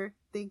here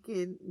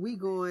thinking we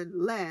going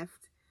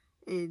left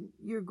and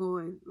you're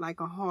going like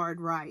a hard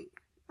right.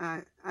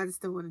 I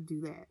just don't want to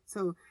do that.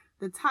 So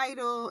the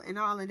title and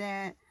all of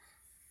that,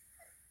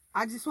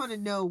 I just want to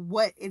know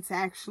what it's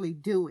actually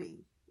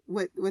doing,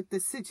 what the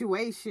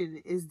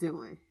situation is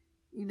doing.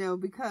 You know,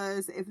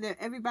 because if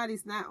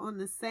everybody's not on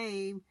the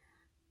same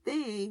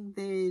thing,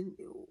 then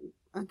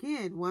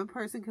again, one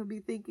person could be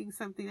thinking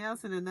something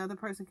else and another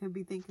person could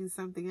be thinking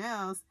something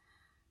else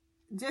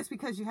just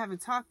because you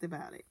haven't talked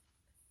about it.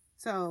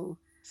 So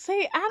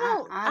See,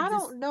 I I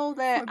just, don't know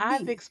that for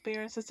I've me,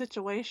 experienced a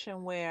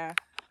situation where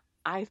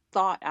I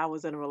thought I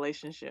was in a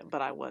relationship,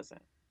 but I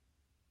wasn't.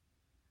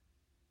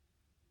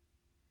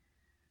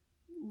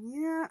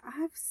 yeah,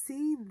 I've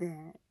seen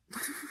that.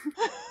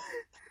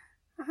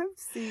 I've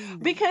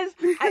seen Because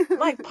I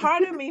like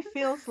part of me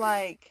feels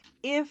like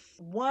if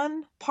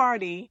one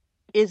party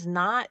is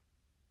not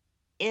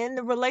in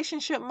the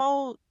relationship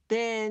mode,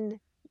 then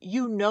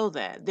you know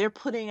that they're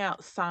putting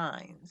out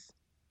signs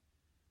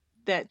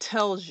that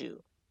tells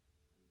you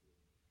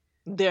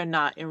they're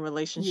not in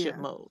relationship yeah.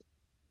 mode.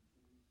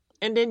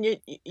 And then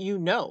you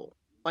know,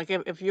 like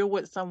if you're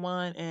with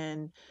someone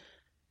and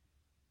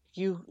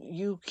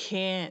you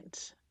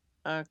can't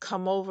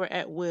come over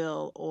at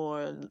will,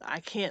 or I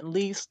can't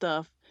leave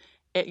stuff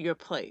at your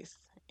place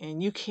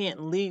and you can't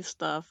leave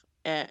stuff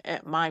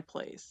at my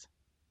place.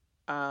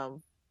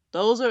 Um,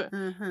 those are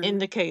Uh-huh.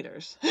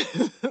 indicators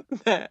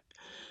that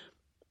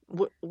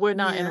we're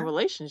not in a Yeah.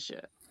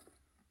 relationship.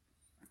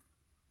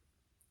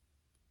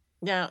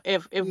 Now,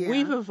 if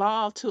we've Yeah.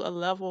 evolved to a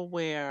level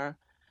where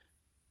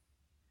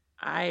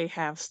I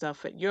have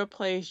stuff at your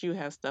place, you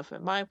have stuff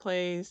at my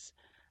place,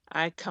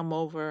 I come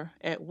over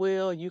at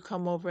will, you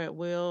come over at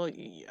will.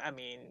 I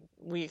mean,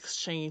 we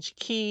exchange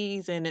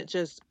keys and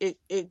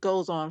it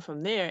goes on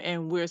from there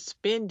and we're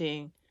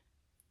spending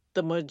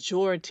the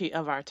majority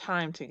of our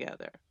time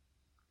together.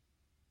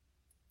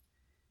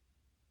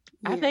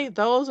 I Yeah. think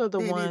those are the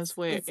Then ones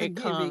where it's a it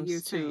given,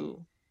 you're comes saying.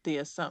 to the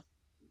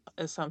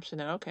assumption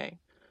that okay,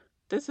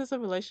 this is a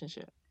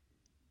relationship.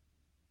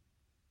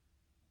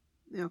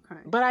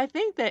 Okay. But I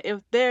think that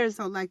if there's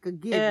So like a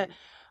uh, given.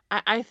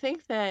 I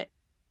think that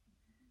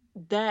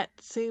that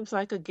seems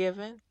like a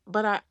given,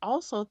 but I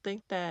also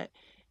think that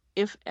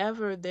if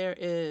ever there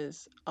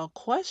is a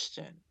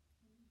question,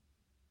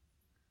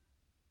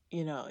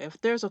 if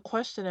there's a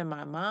question in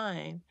my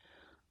mind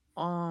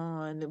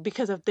on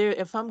because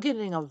if I'm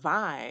getting a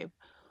vibe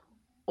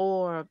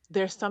or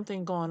there's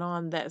something going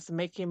on that's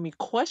making me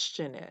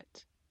question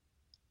it,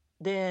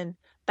 then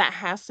that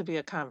has to be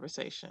a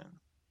conversation.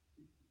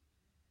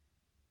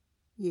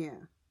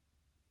 Yeah.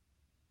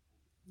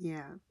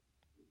 Yeah.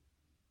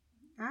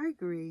 I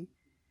agree.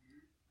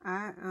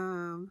 I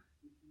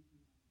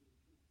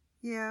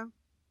yeah,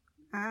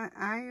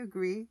 I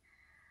agree.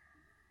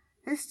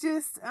 It's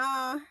just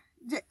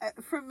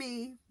for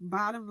me,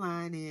 bottom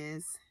line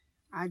is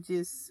I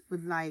just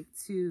would like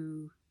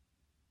to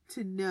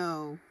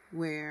know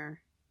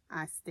where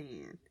I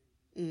stand.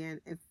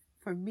 And if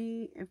for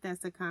me, if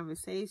that's a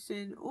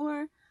conversation,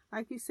 or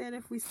like you said,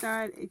 if we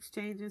start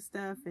exchanging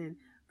stuff and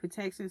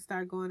protections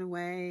start going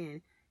away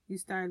and you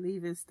start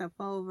leaving stuff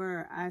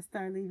over, or I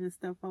start leaving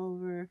stuff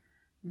over,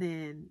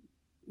 then,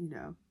 you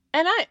know,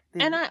 And I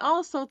and then, I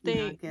also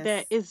I think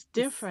that guess it's it's,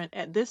 different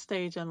at this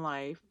stage in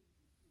life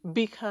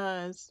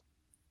because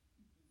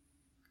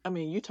I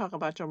mean, you talk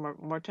about your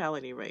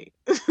mortality rate.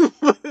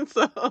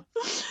 So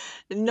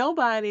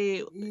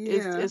nobody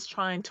is yeah, is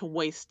trying to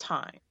waste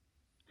time.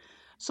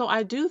 So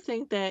I do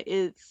think that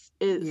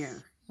yeah,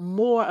 it's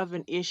more of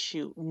an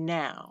issue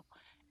now.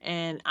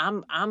 And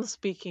I'm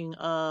speaking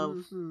of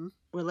Mm-hmm.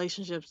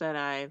 relationships that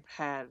I've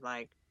had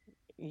like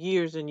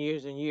years and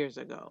years and years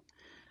ago.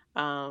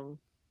 Um,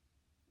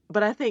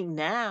 but I think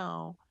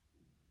now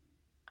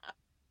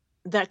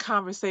that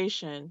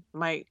conversation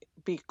might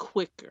be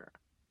quicker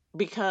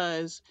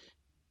because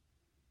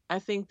I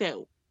think that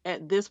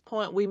at this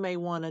point we may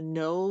want to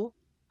know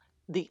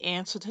the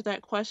answer to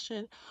that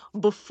question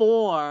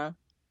before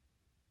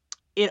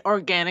it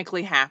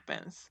organically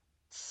happens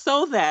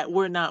so that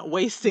we're not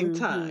wasting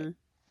time.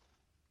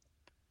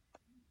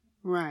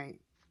 Mm-hmm. Right.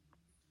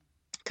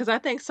 Because I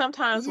think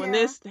sometimes when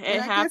Yeah. this And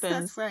it I guess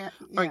that's happens where,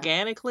 yeah.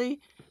 organically,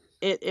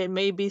 it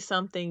may be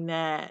something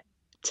that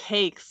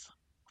takes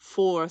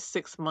 4 or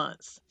 6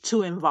 months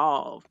to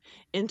evolve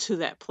into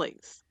that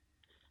place.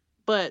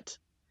 But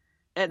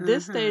at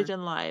this Mm-hmm. stage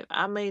in life,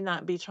 I may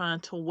not be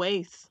trying to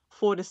waste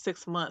 4 to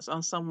 6 months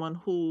on someone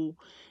who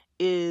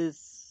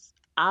is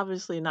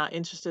obviously not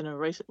interested in a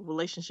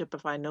relationship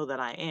if I know that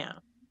I am.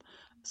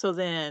 So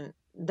then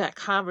that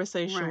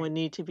conversation would Right.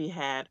 need to be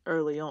had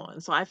early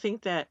on. So I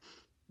think that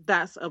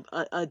that's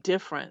a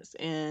difference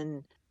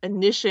in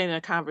initiating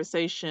a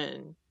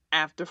conversation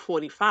after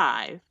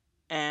 45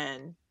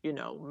 and,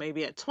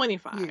 maybe at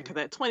 25. Yeah. Because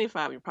at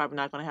 25, you're probably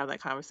not going to have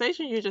that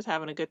conversation. You're just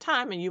having a good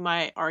time and you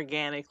might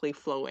organically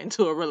flow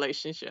into a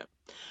relationship.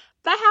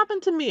 That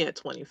happened to me at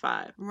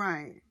 25.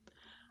 Right.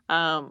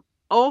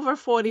 Over Yeah.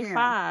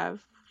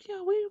 45,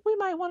 yeah, we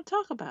might want to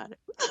talk about it.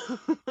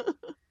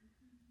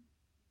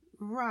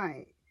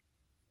 Right.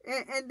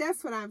 And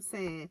that's what I'm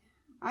saying.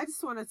 I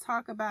just want to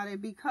talk about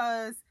it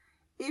because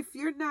if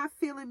you're not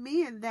feeling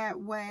me in that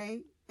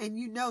way, and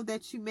you know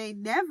that you may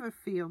never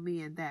feel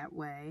me in that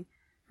way,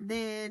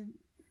 then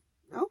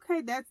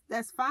okay,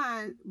 that's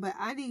fine. But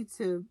I need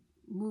to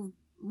move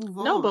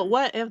No, but on,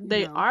 what if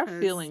they are because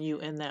feeling you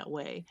in that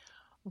way,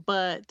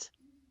 but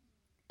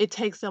it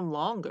takes them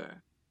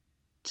longer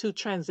to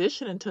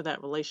transition into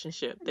that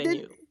relationship than then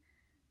you?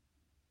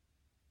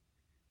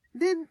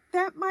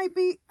 that might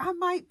be, I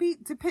might be,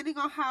 depending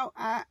on how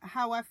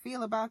I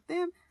feel about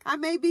them, I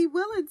may be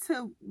willing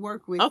to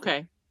work with it,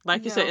 Okay.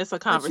 Like you said, it's a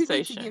but you need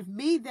to conversation. give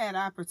me that A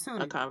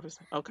opportunity.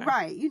 conversation. Okay.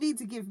 Right. You need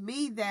to give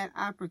me that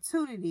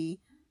opportunity,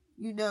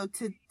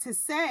 to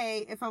say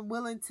if I'm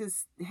willing to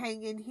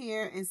hang in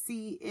here and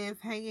see if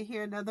hang in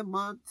here another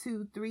month,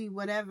 2, 3,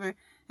 whatever,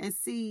 and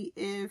see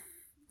if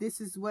this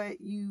is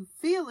what you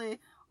feeling,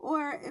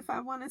 or if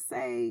I want to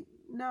say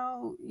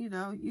no,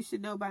 you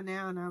should know by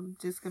now, and I'm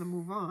just gonna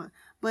move on.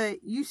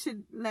 But you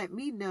should let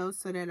me know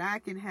so that I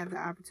can have the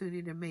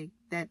opportunity to make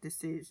that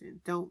decision.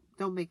 Don't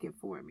make it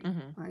for me.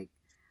 Hmm. Like,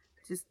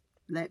 just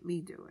let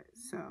me do it.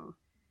 So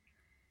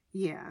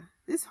yeah,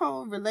 this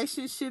whole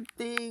relationship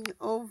thing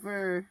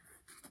over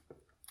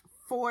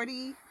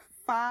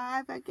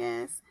 45, I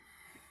guess,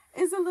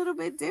 is a little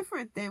bit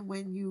different than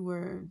when you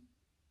were,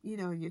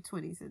 in your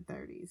 20s and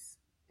 30s.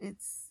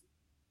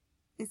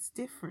 It's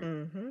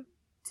different Hmm.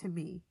 to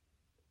me.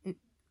 It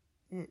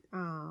it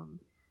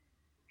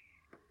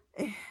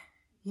eh,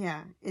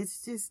 yeah,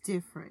 it's just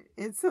different.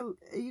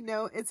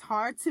 It's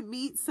hard to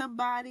meet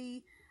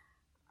somebody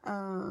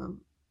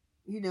um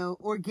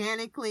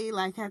organically,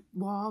 like at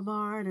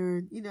Walmart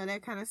or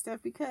that kind of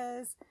stuff,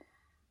 because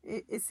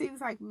it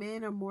seems like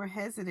men are more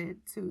hesitant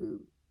to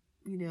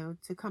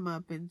come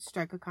up and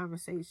strike a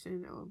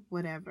conversation or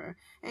whatever.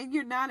 And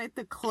you're not at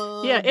the Yeah,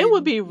 club it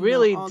would and, be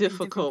really all these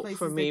different difficult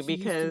for places me that you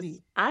used to because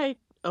meet. I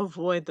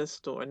avoid the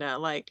store now.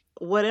 Like,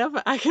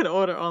 whatever I can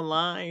order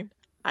online,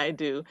 I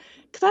do.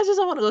 Because I just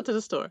don't want to go to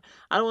the store.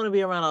 I don't want to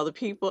be around all the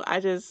people.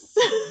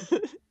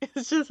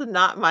 It's just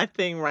not my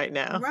thing right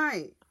now.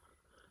 Right.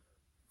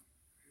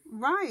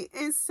 Right.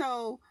 And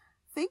so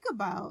think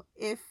about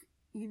if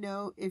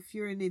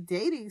you're in the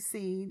dating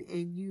scene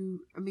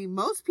and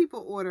most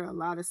people order a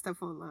lot of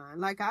stuff online.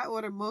 Like, I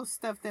order most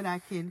stuff that I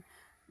can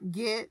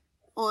get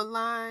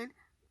online.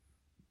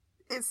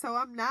 And so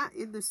I'm not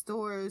in the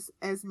stores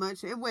as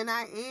much. And when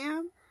I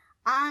am,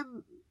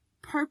 I'm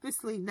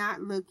purposely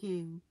not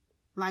looking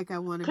like I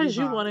want to be Because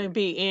you want to bothered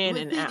be in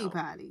with and out.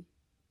 anybody.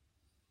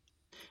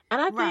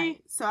 And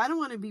Right. So I don't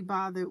want to be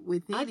bothered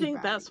with I think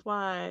anybody. that's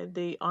why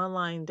the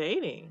online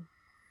dating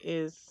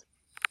is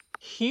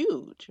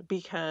huge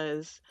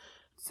because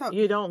So,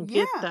 you don't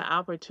get the yeah.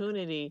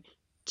 opportunity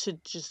to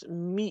just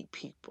meet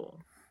people.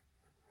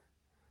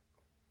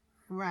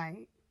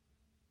 Right.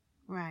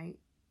 Right.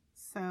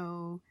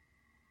 So,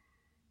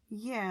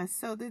 yeah.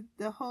 So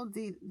the whole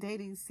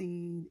dating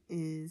scene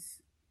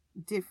is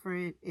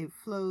different. It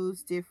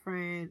flows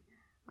different.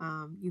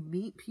 You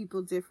meet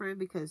people different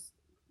because,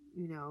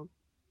 you know,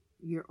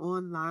 you're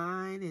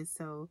online, and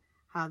so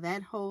how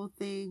that whole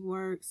thing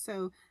works.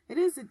 So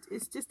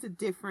it's just a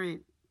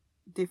different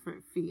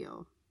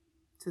feel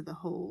to the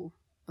whole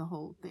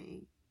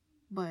thing.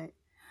 But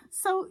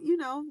so,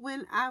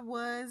 when I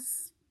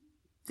was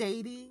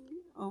dating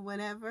or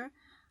whatever,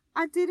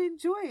 I did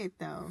enjoy it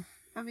though.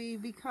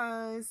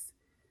 Because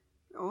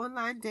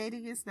online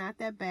dating is not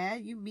that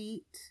bad. You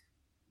meet,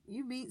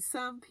 you meet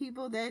some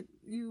people that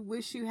you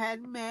wish you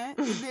hadn't met,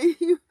 and then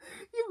you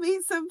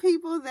meet some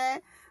people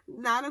that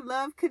not a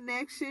love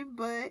connection,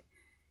 but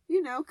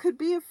could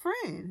be a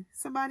friend,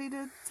 somebody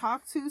to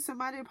talk to,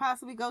 somebody to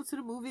possibly go to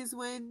the movies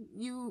when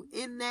you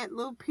in that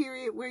little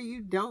period where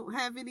you don't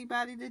have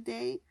anybody to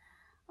date.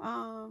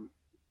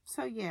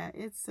 So yeah,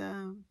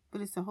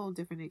 but it's a whole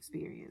different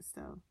experience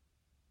though.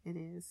 It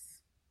is.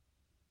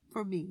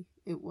 For me,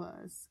 it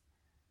was.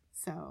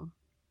 So,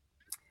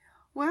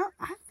 well,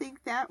 I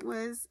think that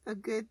was a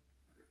good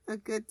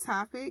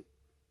topic.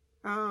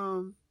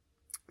 I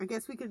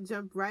guess we can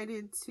jump right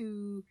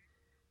into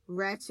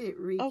Ratchet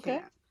recap.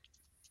 Okay.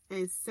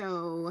 And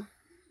so,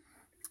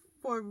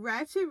 for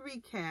Ratchet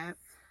recap,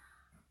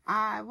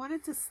 I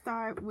wanted to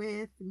start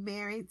with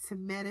Married to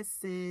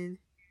Medicine,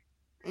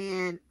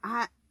 and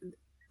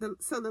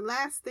so the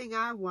last thing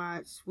I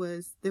watched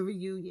was the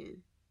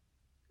reunion.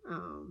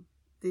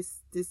 This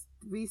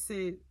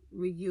recent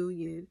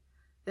reunion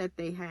that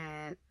they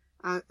had.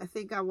 I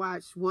think I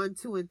watched 1,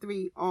 2, and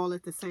 3 all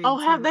at the same time. Oh,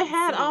 have they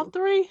had all So,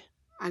 3?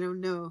 I don't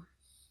know.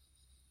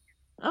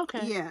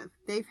 Okay. Yeah,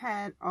 they've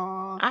had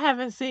all. I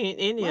haven't seen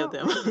any of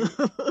Well, them. wait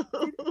a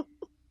minute.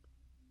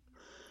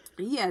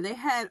 Yeah, they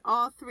had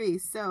all 3.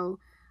 So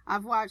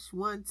I've watched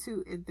 1,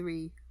 2, and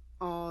 3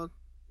 all,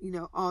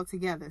 all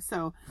together.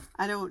 So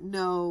I don't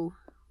know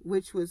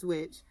which was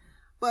which.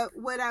 But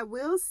what I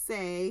will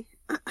say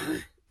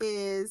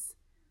is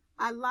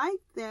I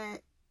like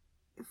that.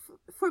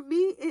 For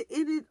me, it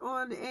ended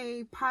on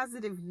a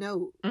positive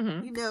note.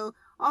 Mm-hmm.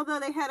 Although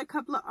they had a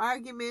couple of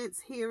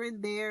arguments here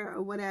and there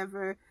or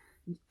whatever,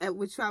 at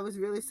which I was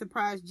really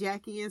surprised.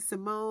 Jackie and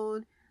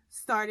Simone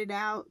started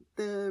out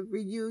the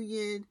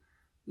reunion,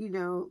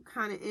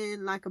 kind of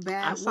in like a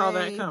bad way. I saw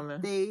that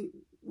coming. They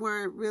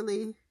weren't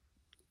really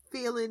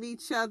feeling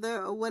each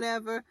other or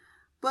whatever,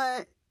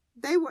 but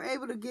they were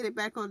able to get it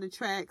back on the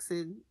tracks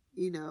and,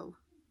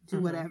 do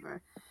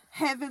whatever.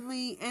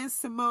 Heavenly and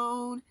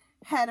Simone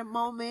had a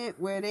moment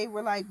where they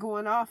were like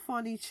going off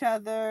on each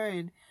other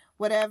and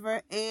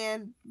whatever,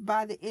 and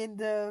by the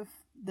end of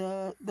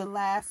the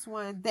last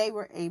one, they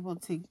were able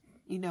to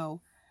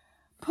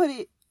put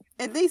it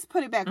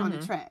back on the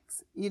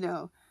tracks.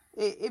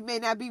 It may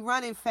not be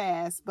running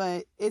fast,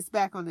 but it's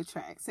back on the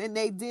tracks. And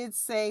they did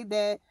say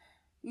that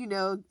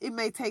it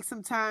may take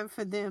some time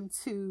for them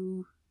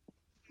to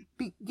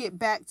get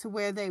back to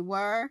where they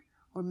were,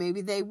 or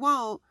maybe they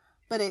won't,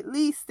 but at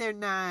least they're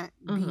not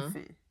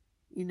beefing.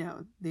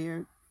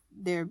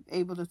 They're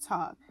able to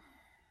talk.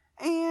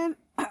 And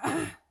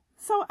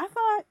so I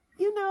thought,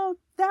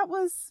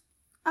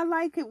 I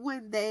like it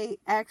when they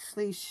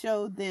actually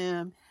show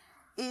them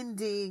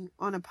ending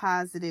on a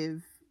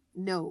positive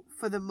note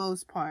for the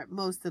most part.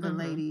 Most of the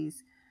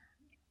ladies,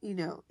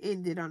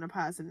 ended on a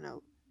positive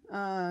note.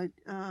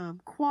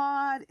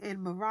 Quad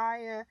and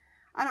Mariah,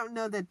 I don't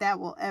know that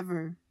will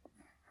ever,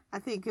 I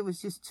think it was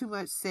just too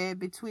much said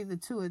between the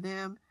two of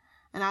them,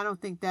 and I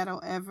don't think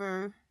that'll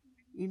ever,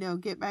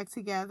 get back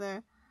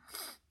together.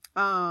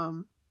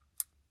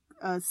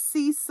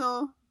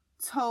 Cecil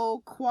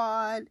told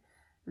Quad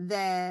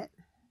that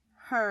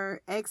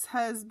her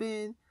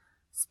ex-husband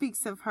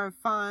speaks of her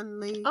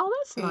fondly. Oh,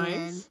 that's and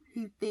nice.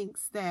 He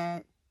thinks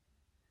that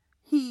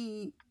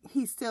he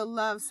still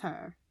loves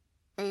her,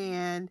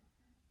 and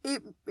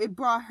it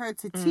brought her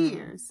to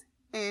tears.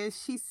 And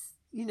she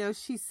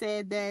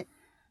said that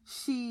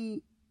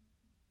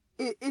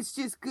it's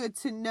just good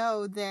to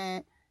know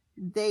that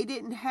they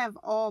didn't have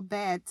all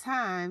bad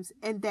times,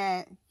 and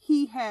that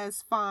he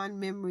has fond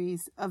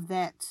memories of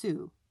that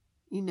too,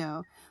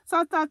 So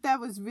I thought that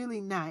was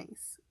really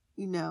nice,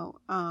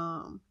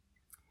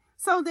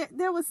 So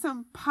there was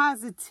some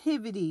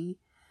positivity,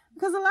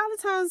 because a lot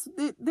of times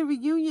the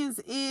reunions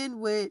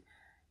end with,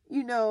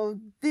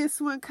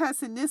 this one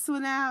cussing this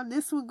one out, and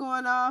this one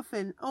going off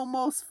and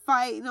almost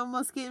fighting,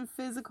 almost getting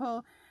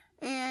physical.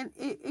 And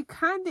it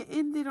kind of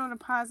ended on a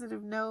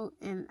positive note,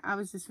 and I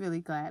was just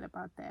really glad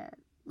about that.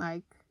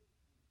 Like,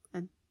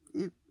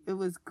 it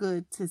was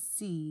good to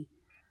see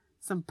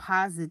some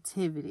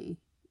positivity,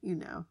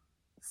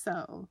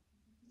 So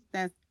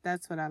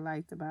that's what I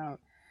liked about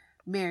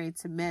Married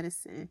to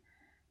Medicine.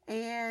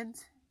 And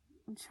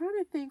I'm trying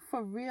to think,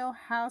 for Real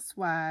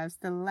Housewives,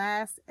 the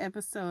last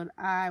episode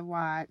I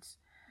watched,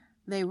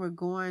 they were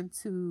going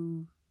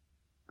to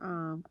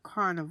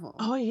Carnival.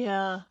 Oh,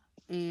 yeah.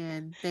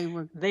 And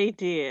they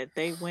did.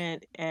 They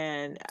went,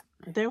 and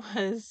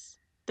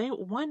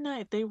one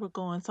night they were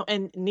going,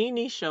 and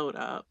Nene showed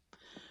up,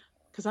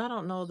 because I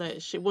don't know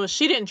that she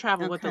didn't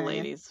travel with the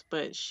ladies,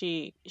 but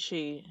she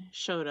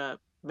showed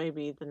up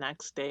maybe the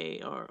next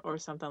day or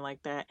something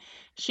like that.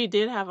 She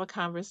did have a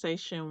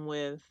conversation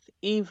with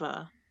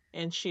Eva,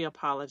 and she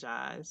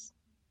apologized.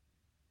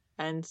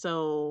 And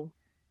so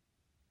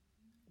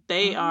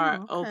they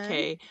are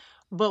okay.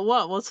 But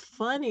what was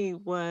funny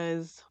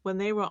was when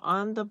they were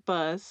on the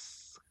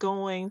bus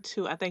going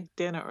to, I think,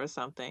 dinner or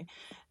something,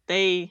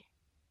 they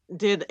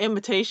did the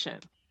imitation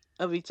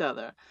of each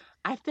other.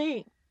 I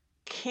think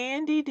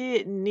Candy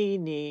did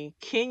Nene,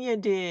 Kenya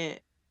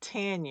did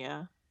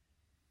Tanya,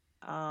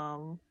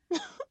 um,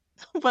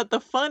 But the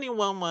funny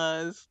one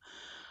was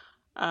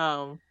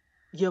um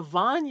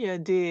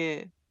Yvonnya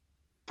did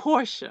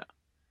Portia,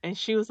 and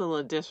she was a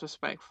little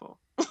disrespectful.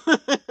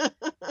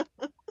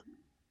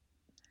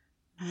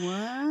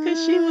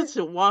 Cause she What? was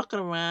just walking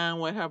around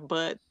with her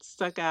butt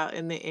stuck out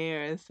in the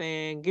air and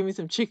saying, "Give me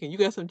some chicken. You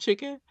got some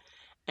chicken?"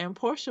 And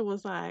Portia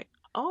was like,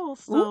 "Oh, Ooh.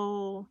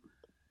 so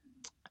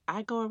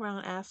I go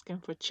around asking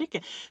for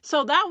chicken."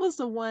 So that was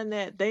the one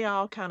that they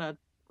all kind of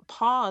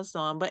paused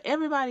on, but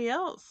everybody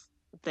else,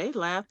 they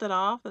laughed it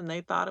off and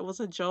they thought it was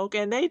a joke.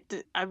 And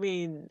I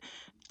mean,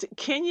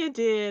 Kenya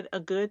did a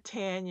good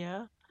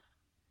Tanya,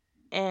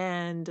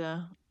 and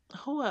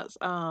who else?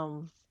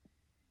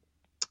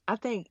 I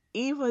think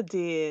Eva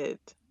did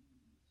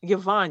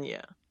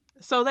Yvonnya.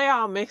 So they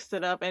all mixed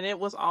it up, and it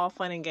was all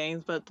fun and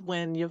games. But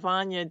when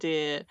Yvonnya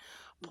did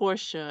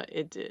Portia,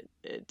 it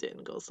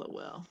didn't go so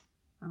well.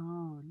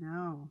 Oh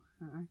no.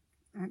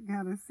 I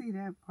gotta see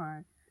that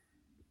part.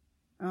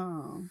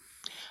 Oh.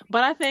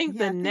 But I think Yeah,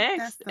 the I think that's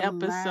next the last.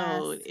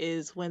 episode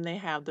is when they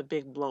have the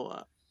big blow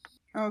up.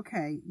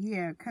 Okay,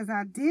 yeah, because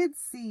I did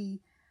see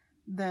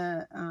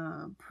the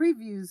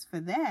previews for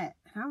that.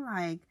 And I'm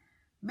like,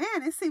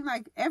 man, it seemed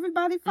like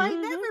everybody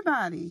fighting Hmm.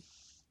 everybody.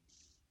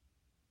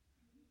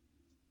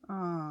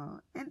 Oh,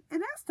 and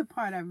that's the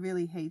part I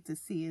really hate to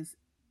see is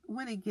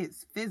when it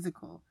gets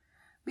physical.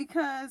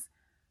 Because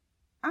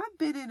I've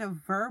been in a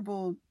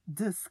verbal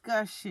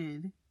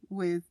discussion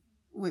with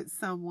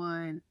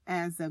someone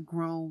as a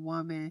grown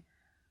woman,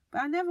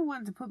 but I never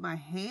wanted to put my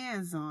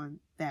hands on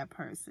that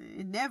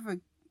person.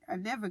 I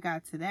never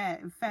got to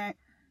that. In fact,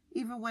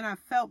 even when I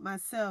felt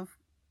myself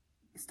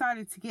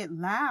started to get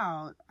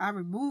loud, I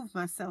removed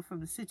myself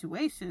from the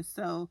situation.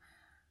 So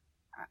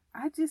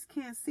I just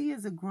can't see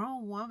as a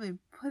grown woman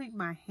putting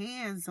my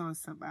hands on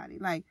somebody,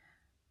 like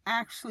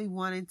actually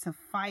wanting to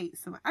fight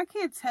somebody. I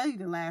can't tell you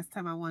the last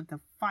time I wanted to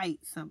fight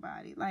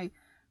somebody. Like,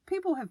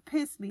 people have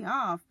pissed me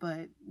off,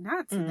 but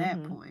not to that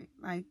Hmm. point.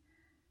 Like,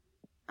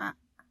 I,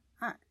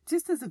 I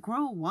just as a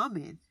grown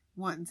woman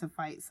wanting to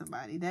fight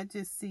somebody, that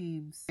just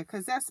seems,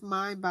 because that's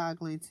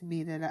mind-boggling to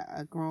me that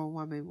a grown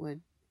woman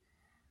would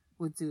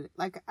do it.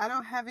 Like, I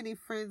don't have any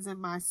friends in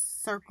my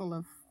circle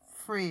of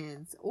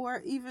friends,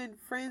 or even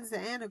friends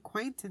and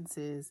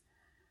acquaintances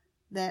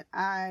that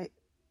I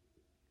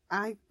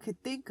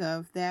could think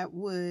of that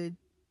would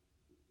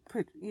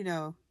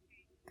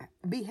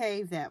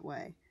behave that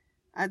way.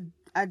 I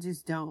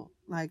just don't.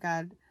 Like,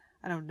 I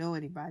don't know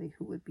anybody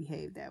who would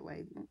behave that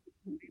way.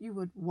 You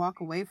would walk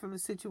away from a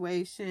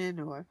situation,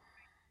 or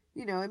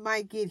it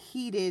might get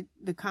heated.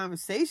 The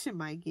conversation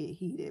might get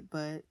heated,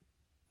 but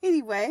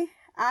anyway,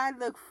 I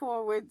look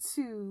forward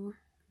to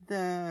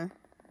the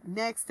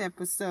next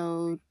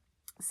episode.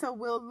 So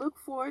we'll look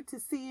forward to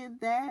seeing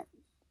that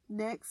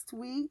next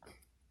week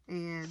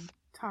and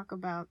talk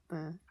about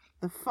the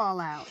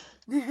fallout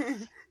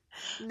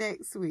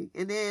next week.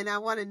 And then I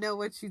want to know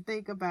what you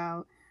think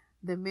about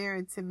the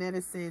Married to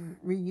Medicine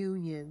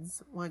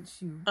reunions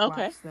once you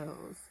Okay. watch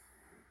those.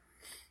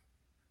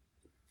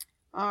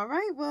 All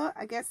right, well,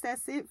 I guess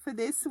that's it for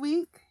this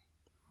week.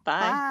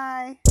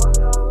 Bye.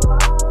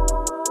 Bye.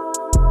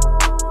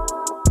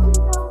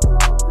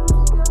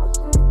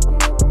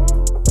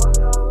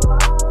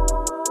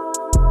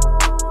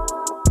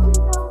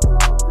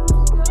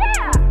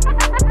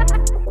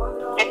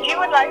 If you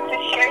would like to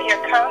share your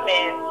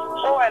comments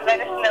or let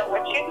us know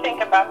what you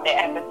think about the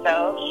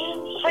episode,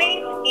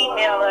 please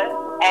email us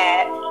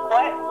at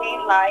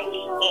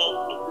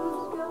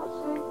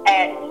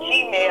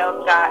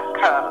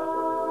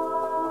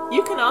whawelikeinc@gmail.com.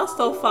 You can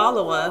also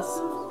follow us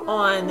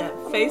on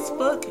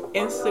Facebook,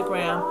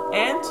 Instagram,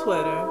 and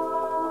Twitter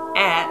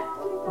at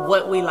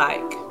What We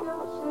Like.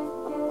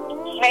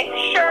 Make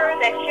sure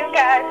that you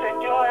guys are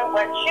doing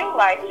what you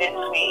like this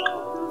week.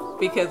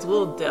 Because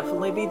we'll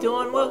definitely be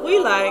doing what we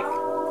like.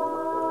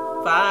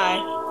 Bye.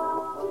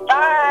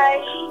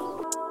 Bye.